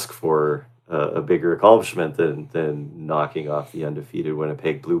can't ask for a bigger accomplishment than knocking off the undefeated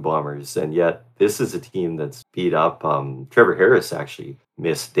Winnipeg Blue Bombers. And yet, this is a team that's beat up. Trevor Harris actually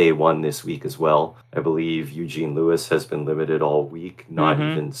missed day one this week as well. I believe Eugene Lewis has been limited all week, not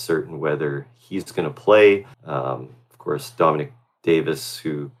even certain whether he's going to play. Of course, Dominic Davis,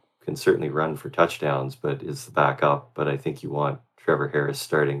 who can certainly run for touchdowns, but is the backup. But I think you want Trevor Harris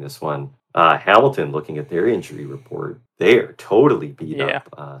starting this one. Hamilton, looking at their injury report, they are totally beat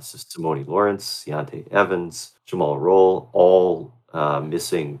up. Simone Lawrence, Deontay Evans, Jamal Roll, all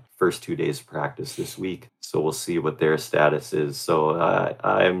missing first 2 days of practice this week. So we'll see what their status is. So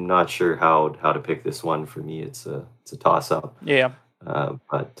I'm not sure how to pick this one. For me, it's a toss up. Yeah.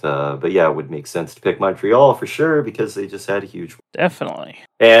 But yeah, it would make sense to pick Montreal for sure because they just had a huge. Definitely.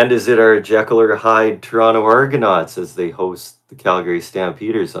 And is it our Jekyll or Hyde Toronto Argonauts as they host the Calgary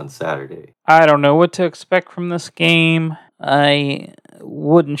Stampeders on Saturday? I don't know what to expect from this game. I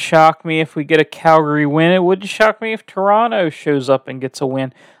wouldn't shock me if we get a Calgary win. It wouldn't shock me if Toronto shows up and gets a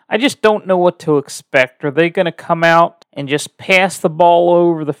win. I just don't know what to expect. Are they going to come out and just pass the ball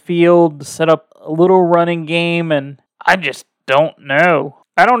over the field, set up a little running game? And I just don't know.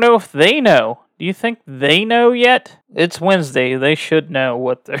 I don't know if they know. Do you think they know yet? It's Wednesday. They should know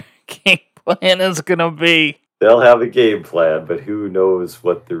what their game plan is going to be. They'll have a game plan, but who knows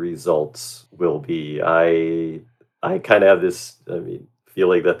what the results will be. I kind of have this,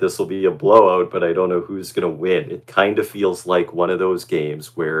 feeling that this will be a blowout, but I don't know who's going to win. It kind of feels like one of those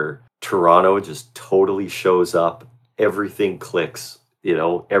games where Toronto just totally shows up, everything clicks,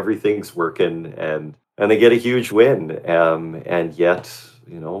 everything's working, and they get a huge win. And yet,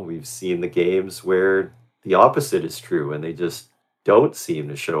 we've seen the games where the opposite is true, and they just don't seem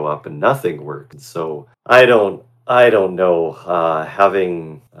to show up and nothing works. So I don't know.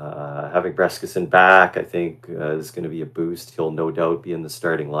 Having Brescison back, I think, is going to be a boost. He'll no doubt be in the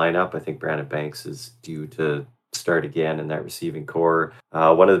starting lineup. I think Brandon Banks is due to start again in that receiving core.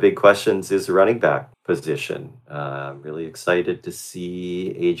 One of the big questions is the running back position. I'm really excited to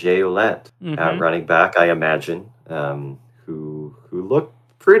see AJ Ouellette at running back, I imagine, who looked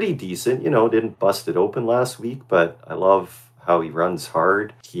pretty decent. Didn't bust it open last week, but I love how he runs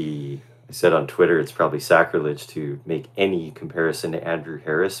hard. I said on Twitter, it's probably sacrilege to make any comparison to Andrew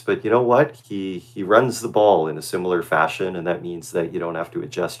Harris, but you know what? He runs the ball in a similar fashion, and that means that you don't have to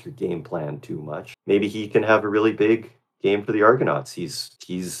adjust your game plan too much. Maybe he can have a really big game for the Argonauts.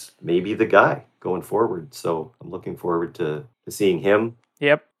 He's maybe the guy going forward. So I'm looking forward to seeing him.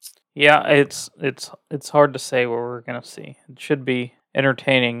 Yep. Yeah, it's hard to say what we're gonna see. It should be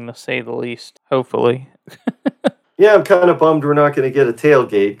entertaining to say the least, hopefully. Yeah, I'm kind of bummed we're not going to get a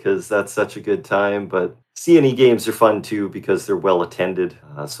tailgate because that's such a good time. But C&E games are fun too because they're well attended.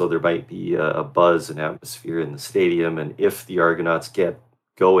 So there might be a buzz and atmosphere in the stadium. And if the Argonauts get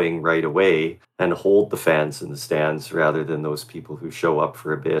going right away and hold the fans in the stands rather than those people who show up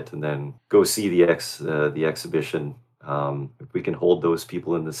for a bit and then go see the exhibition, if we can hold those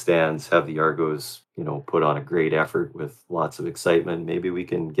people in the stands, have the Argos, put on a great effort with lots of excitement, maybe we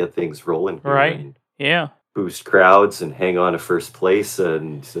can get things rolling here. Right. Yeah. Boost crowds and hang on to first place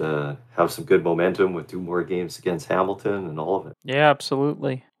and have some good momentum with 2 more games against Hamilton and all of it. Yeah,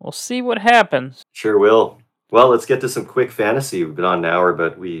 absolutely. We'll see what happens. Sure will. Well, let's get to some quick fantasy. We've been on an hour,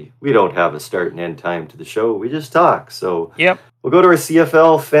 but we don't have a start and end time to the show. We just talk. So yep. We'll go to our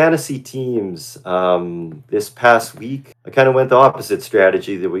CFL fantasy teams. This past week, I kind of went the opposite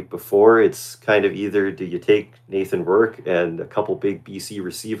strategy the week before. It's kind of either do you take Nathan Rourke and a couple big BC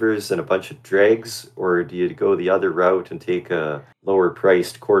receivers and a bunch of dregs, or do you go the other route and take a lower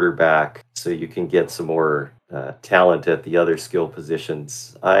priced quarterback so you can get some more talent at the other skill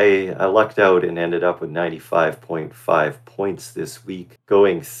positions. I lucked out and ended up with 95.5 points this week,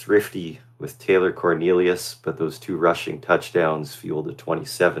 going thrifty with Taylor Cornelius, but those 2 rushing touchdowns fueled a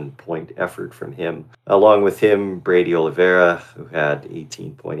 27-point effort from him. Along with him, Brady Oliveira, who had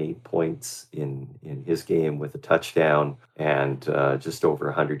 18.8 points in his game with a touchdown and just over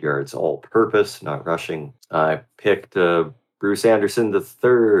 100 yards all-purpose, not rushing. I picked Bruce Anderson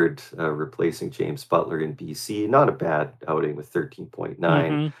III, replacing James Butler in BC. Not a bad outing with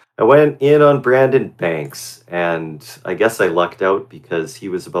 13.9. I went in on Brandon Banks, and I guess I lucked out because he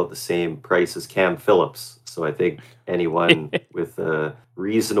was about the same price as Cam Phillips. So I think anyone with a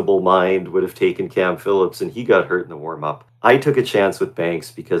reasonable mind would have taken Cam Phillips, and he got hurt in the warm-up. I took a chance with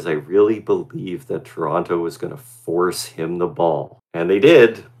Banks because I really believed that Toronto was going to force him the ball. And they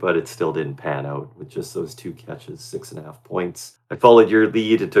did, but it still didn't pan out with just those 2 catches, 6.5 points. I followed your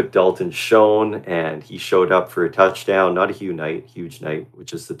lead and took Dalton Schoen, and he showed up for a touchdown. Not a huge night,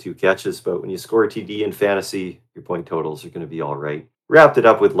 which is the 2 catches. But when you score a TD in fantasy, your point totals are going to be all right. Wrapped it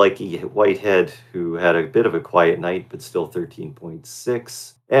up with Likey Whitehead, who had a bit of a quiet night, but still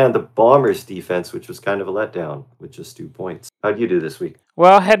 13.6. And the Bombers defense, which was kind of a letdown with just 2 points. How'd you do this week?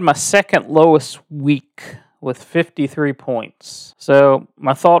 Well, I had my second lowest week with 53 points. So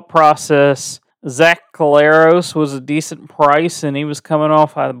my thought process, Zach Caleros was a decent price, and he was coming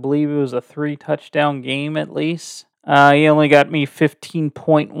off, I believe it was a 3-touchdown game at least. He only got me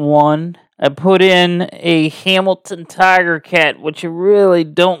 15.1. I put in a Hamilton Tiger Cat, which I really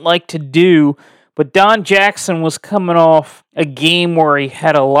don't like to do, but Don Jackson was coming off a game where he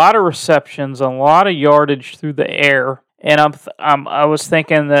had a lot of receptions, a lot of yardage through the air, and I was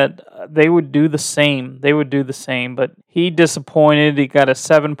thinking that they would do the same. But he disappointed. He got a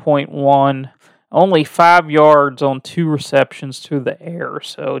 7.1. Only 5 yards on 2 receptions through the air,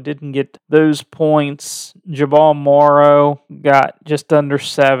 so didn't get those points. Jabal Morrow got just under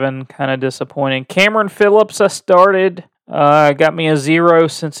 7, kind of disappointing. Cameron Phillips, I started, got me a 0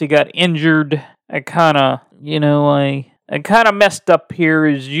 since he got injured. I kind of messed up here.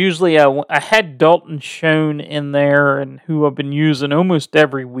 Is usually I had Dalton Schoen in there, and who I've been using almost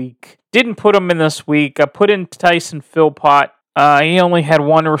every week. Didn't put him in this week. I put in Tyson Philpott. He only had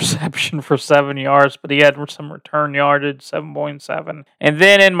 1 reception for 7 yards, but he had some return yardage, 7.7. And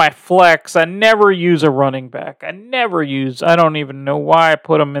then in my flex, I never use a running back. I don't even know why I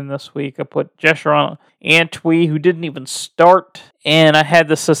put him in this week. I put Jeshurun Antwi, who didn't even start. And I had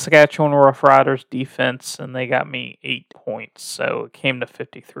the Saskatchewan Roughriders defense, and they got me 8 points. So it came to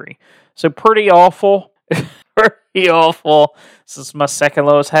 53. So pretty awful. Pretty awful. This is my second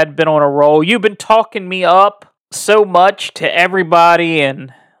lowest. Had been on a roll. You've been talking me up so much to everybody,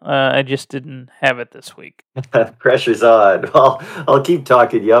 and I just didn't have it this week. Pressure's on. Well, I'll keep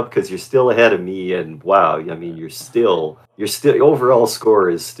talking you up because you're still ahead of me, and wow, I mean, your overall score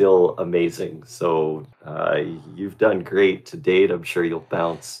is still amazing. So you've done great to date. I'm sure you'll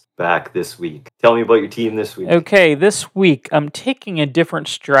bounce back this week. Tell me about your team this week. Okay, this week I'm taking a different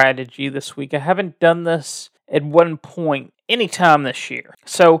strategy this week. I haven't done this at one point anytime this year.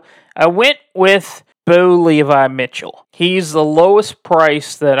 So I went with Bo Levi Mitchell. He's the lowest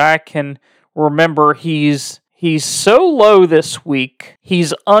price that I can remember. He's so low this week.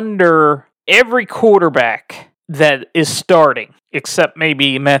 He's under every quarterback that is starting, except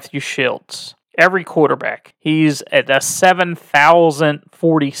maybe Matthew Shields. Every quarterback. He's at a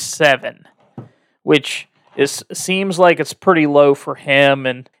 7,047, which seems like it's pretty low for him.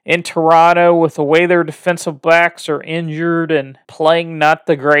 And in Toronto, with the way their defensive backs are injured and playing not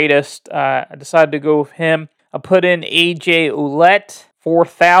the greatest, I decided to go with him. I put in A.J. Ouellette,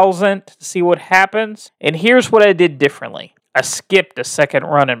 4,000 to see what happens. And here's what I did differently. I skipped a second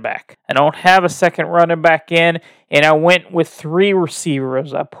running back. I don't have a second running back in, and I went with 3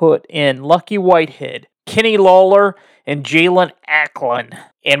 receivers. I put in Lucky Whitehead, Kenny Lawler, and Jalen Acklin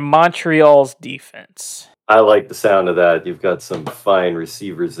in Montreal's defense. I like the sound of that. You've got some fine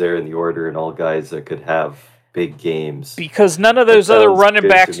receivers there in the order, and all guys that could have big games. Because none of those other running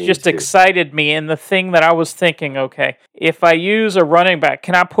backs just excited me. And the thing that I was thinking, okay, if I use a running back,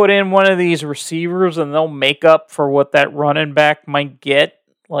 can I put in one of these receivers and they'll make up for what that running back might get?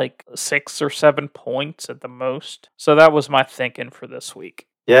 Like 6 or 7 points at the most. So that was my thinking for this week.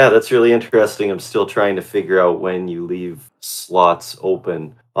 Yeah, that's really interesting. I'm still trying to figure out when you leave slots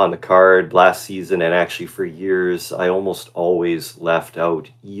open on the card. Last season, and actually for years, I almost always left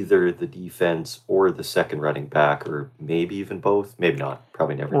out either the defense or the second running back, or maybe even both. Maybe not.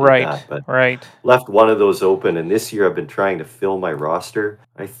 Probably never did that. But left one of those open, and this year I've been trying to fill my roster.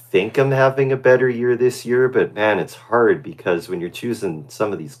 I think I'm having a better year this year, but man, it's hard because when you're choosing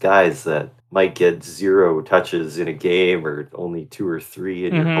some of these guys that might get 0 touches in a game or only 2 or 3,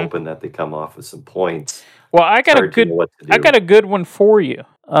 and you're hoping that they come off with some points. Well, I got a good one for you.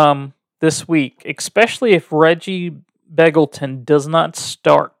 this week, especially if Reggie Begelton does not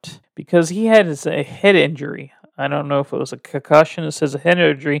start, because he had a head injury. I don't know if it was a concussion. It says a head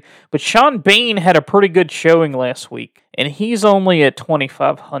injury, but Sean Bain had a pretty good showing last week, and he's only at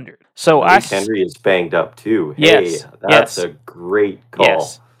 2,500. So Henry is banged up too. Yes, hey, that's a great call.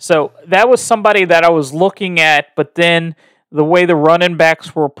 Yes. So that was somebody that I was looking at, but then the way the running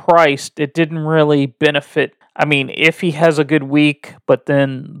backs were priced, it didn't really benefit. I mean, if he has a good week, but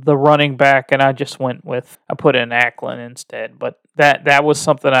then the running back, and I put in Ackland instead. But that was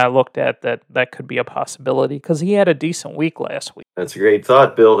something I looked at that could be a possibility because he had a decent week last week. That's a great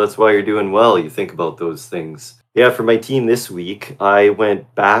thought, Bill. That's why you're doing well. You think about those things. Yeah, for my team this week, I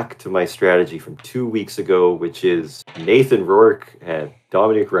went back to my strategy from 2 weeks ago, which is Nathan Rourke and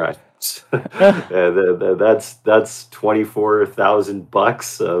Dominic Rhymes. That's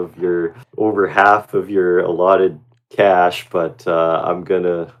 $24,000 of your over half of your allotted cash, but I'm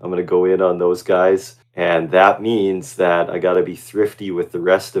gonna go in on those guys, and that means that I got to be thrifty with the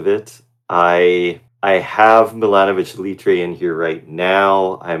rest of it. I have Milanovic Litre in here right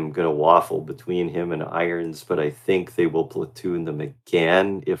now. I'm going to waffle between him and Irons, but I think they will platoon them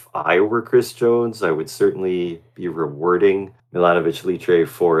again. If I were Chris Jones, I would certainly be rewarding Milanovic Litre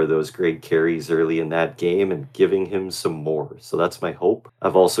for those great carries early in that game and giving him some more. So that's my hope.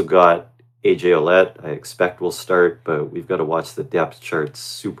 I've also got AJ Ouellette, I expect will start, but we've got to watch the depth charts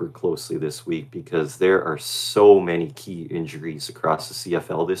super closely this week because there are so many key injuries across the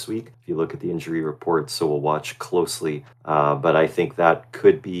CFL this week. If you look at the injury report, so we'll watch closely. But I think that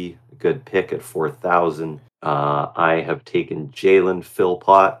could be a good pick at 4,000. I have taken Jalen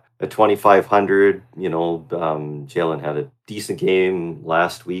Philpott at 2,500. Jalen had a decent game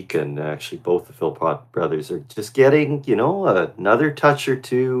last week, and actually both the Philpott brothers are just getting, another touch or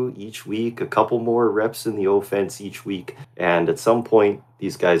two each week, a couple more reps in the offense each week, and at some point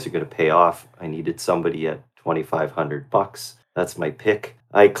these guys are going to pay off. I needed somebody at $2,500. That's my pick.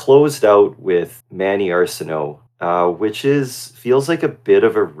 I closed out with Manny Arsenault, which feels like a bit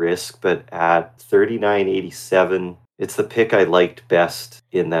of a risk, but at $39.87. It's the pick I liked best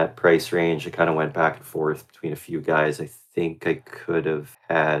in that price range. I kind of went back and forth between a few guys. I think I could have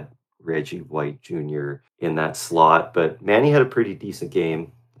had Reggie White Jr. in that slot, but Manny had a pretty decent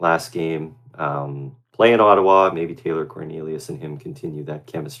game last game. Playing Ottawa, maybe Taylor Cornelius and him continue that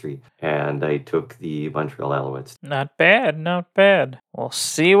chemistry. And I took the Montreal Alouettes. Not bad, not bad. We'll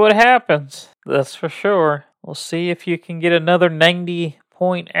see what happens. That's for sure. We'll see if you can get another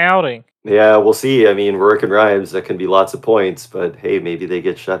 90-point outing. Yeah, we'll see. I mean, Rourke and Rhymes, that can be lots of points, but hey, maybe they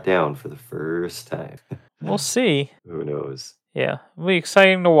get shut down for the first time. We'll see. Who knows? Yeah, it'll be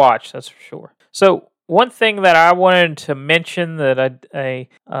exciting to watch, that's for sure. So, one thing that I wanted to mention that I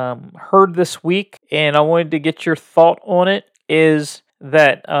heard this week, and I wanted to get your thought on it, is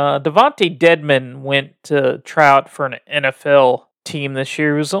that Devontae Dedmon went to try out for an NFL team this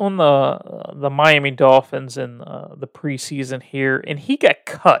year. He was on the Miami Dolphins in the preseason here, and he got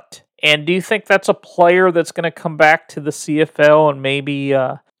cut. And do you think that's a player that's going to come back to the CFL and maybe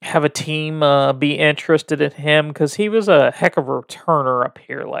have a team be interested in him? Because he was a heck of a returner up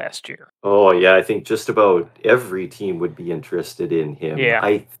here last year. Oh, yeah. I think just about every team would be interested in him. Yeah.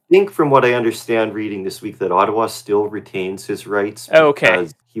 I think from what I understand reading this week that Ottawa still retains his rights.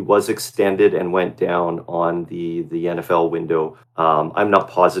 Because he was extended and went down on the NFL window. I'm not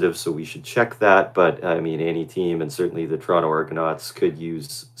positive, so we should check that. But, I mean, any team, and certainly the Toronto Argonauts, could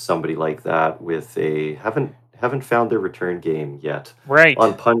use somebody like that with haven't found their return game yet. Right.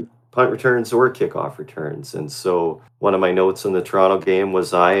 On punt returns or kickoff returns. And so one of my notes in the Toronto game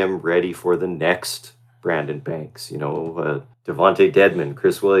was I am ready for the next Brandon Banks, Devontae Dedmon,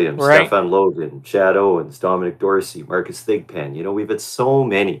 Chris Williams, right. Stefan Logan, Chad Owens, Dominic Dorsey, Marcus Thigpen. We've had so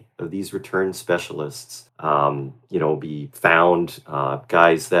many of these return specialists, be found,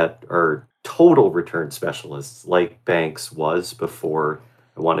 guys that are total return specialists like Banks was before.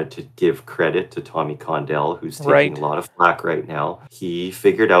 I wanted to give credit to Tommy Condell, who's taking a lot of flack right now. He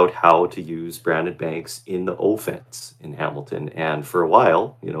figured out how to use Brandon Banks in the offense in Hamilton, and for a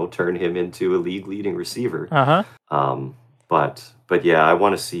while, turn him into a league-leading receiver. But yeah, I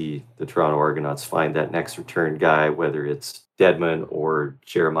want to see the Toronto Argonauts find that next return guy, whether it's Dedmon or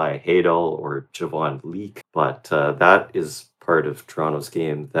Jeremiah Hadel or Javon Leake. But that is part of Toronto's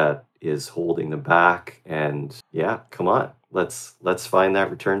game that is holding them back. And yeah, come on. Let's find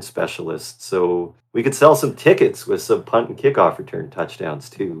that return specialist so we could sell some tickets with some punt and kickoff return touchdowns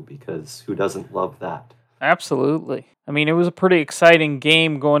too, because who doesn't love that? Absolutely. I mean, it was a pretty exciting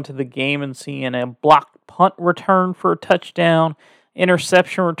game going to the game and seeing a blocked punt return for a touchdown,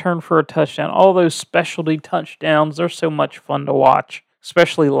 interception return for a touchdown, all those specialty touchdowns. They're so much fun to watch.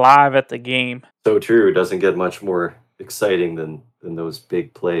 especially live at the game. So true. It doesn't get much more exciting than those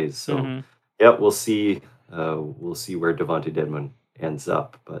big plays. So, Mhm. yeah, we'll see. We'll see where Devontae Deadman ends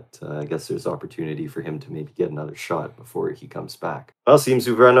up, but I guess there's opportunity for him to maybe get another shot before he comes back. Well, it seems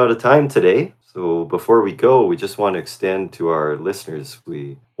we've run out of time today. So before we go, we just want to extend to our listeners.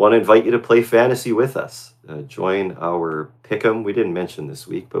 We want to invite you to play fantasy with us. Join our Pick'em. We didn't mention this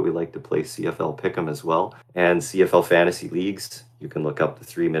week, but we like to play CFL Pick'em as well and CFL Fantasy Leagues. You can look up the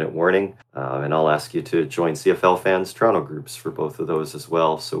 3-minute warning, and I'll ask you to join CFL Fans Toronto groups for both of those as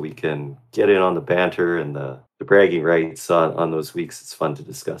well, so we can get in on the banter and the bragging rights on those weeks. It's fun to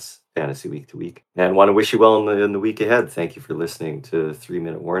discuss fantasy week to week. And want to wish you well in the week ahead. Thank you for listening to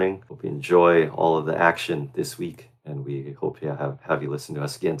 3-minute warning. Hope you enjoy all of the action this week, and we hope to have you listen to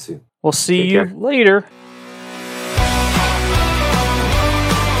us again soon. We'll see Take you care. later.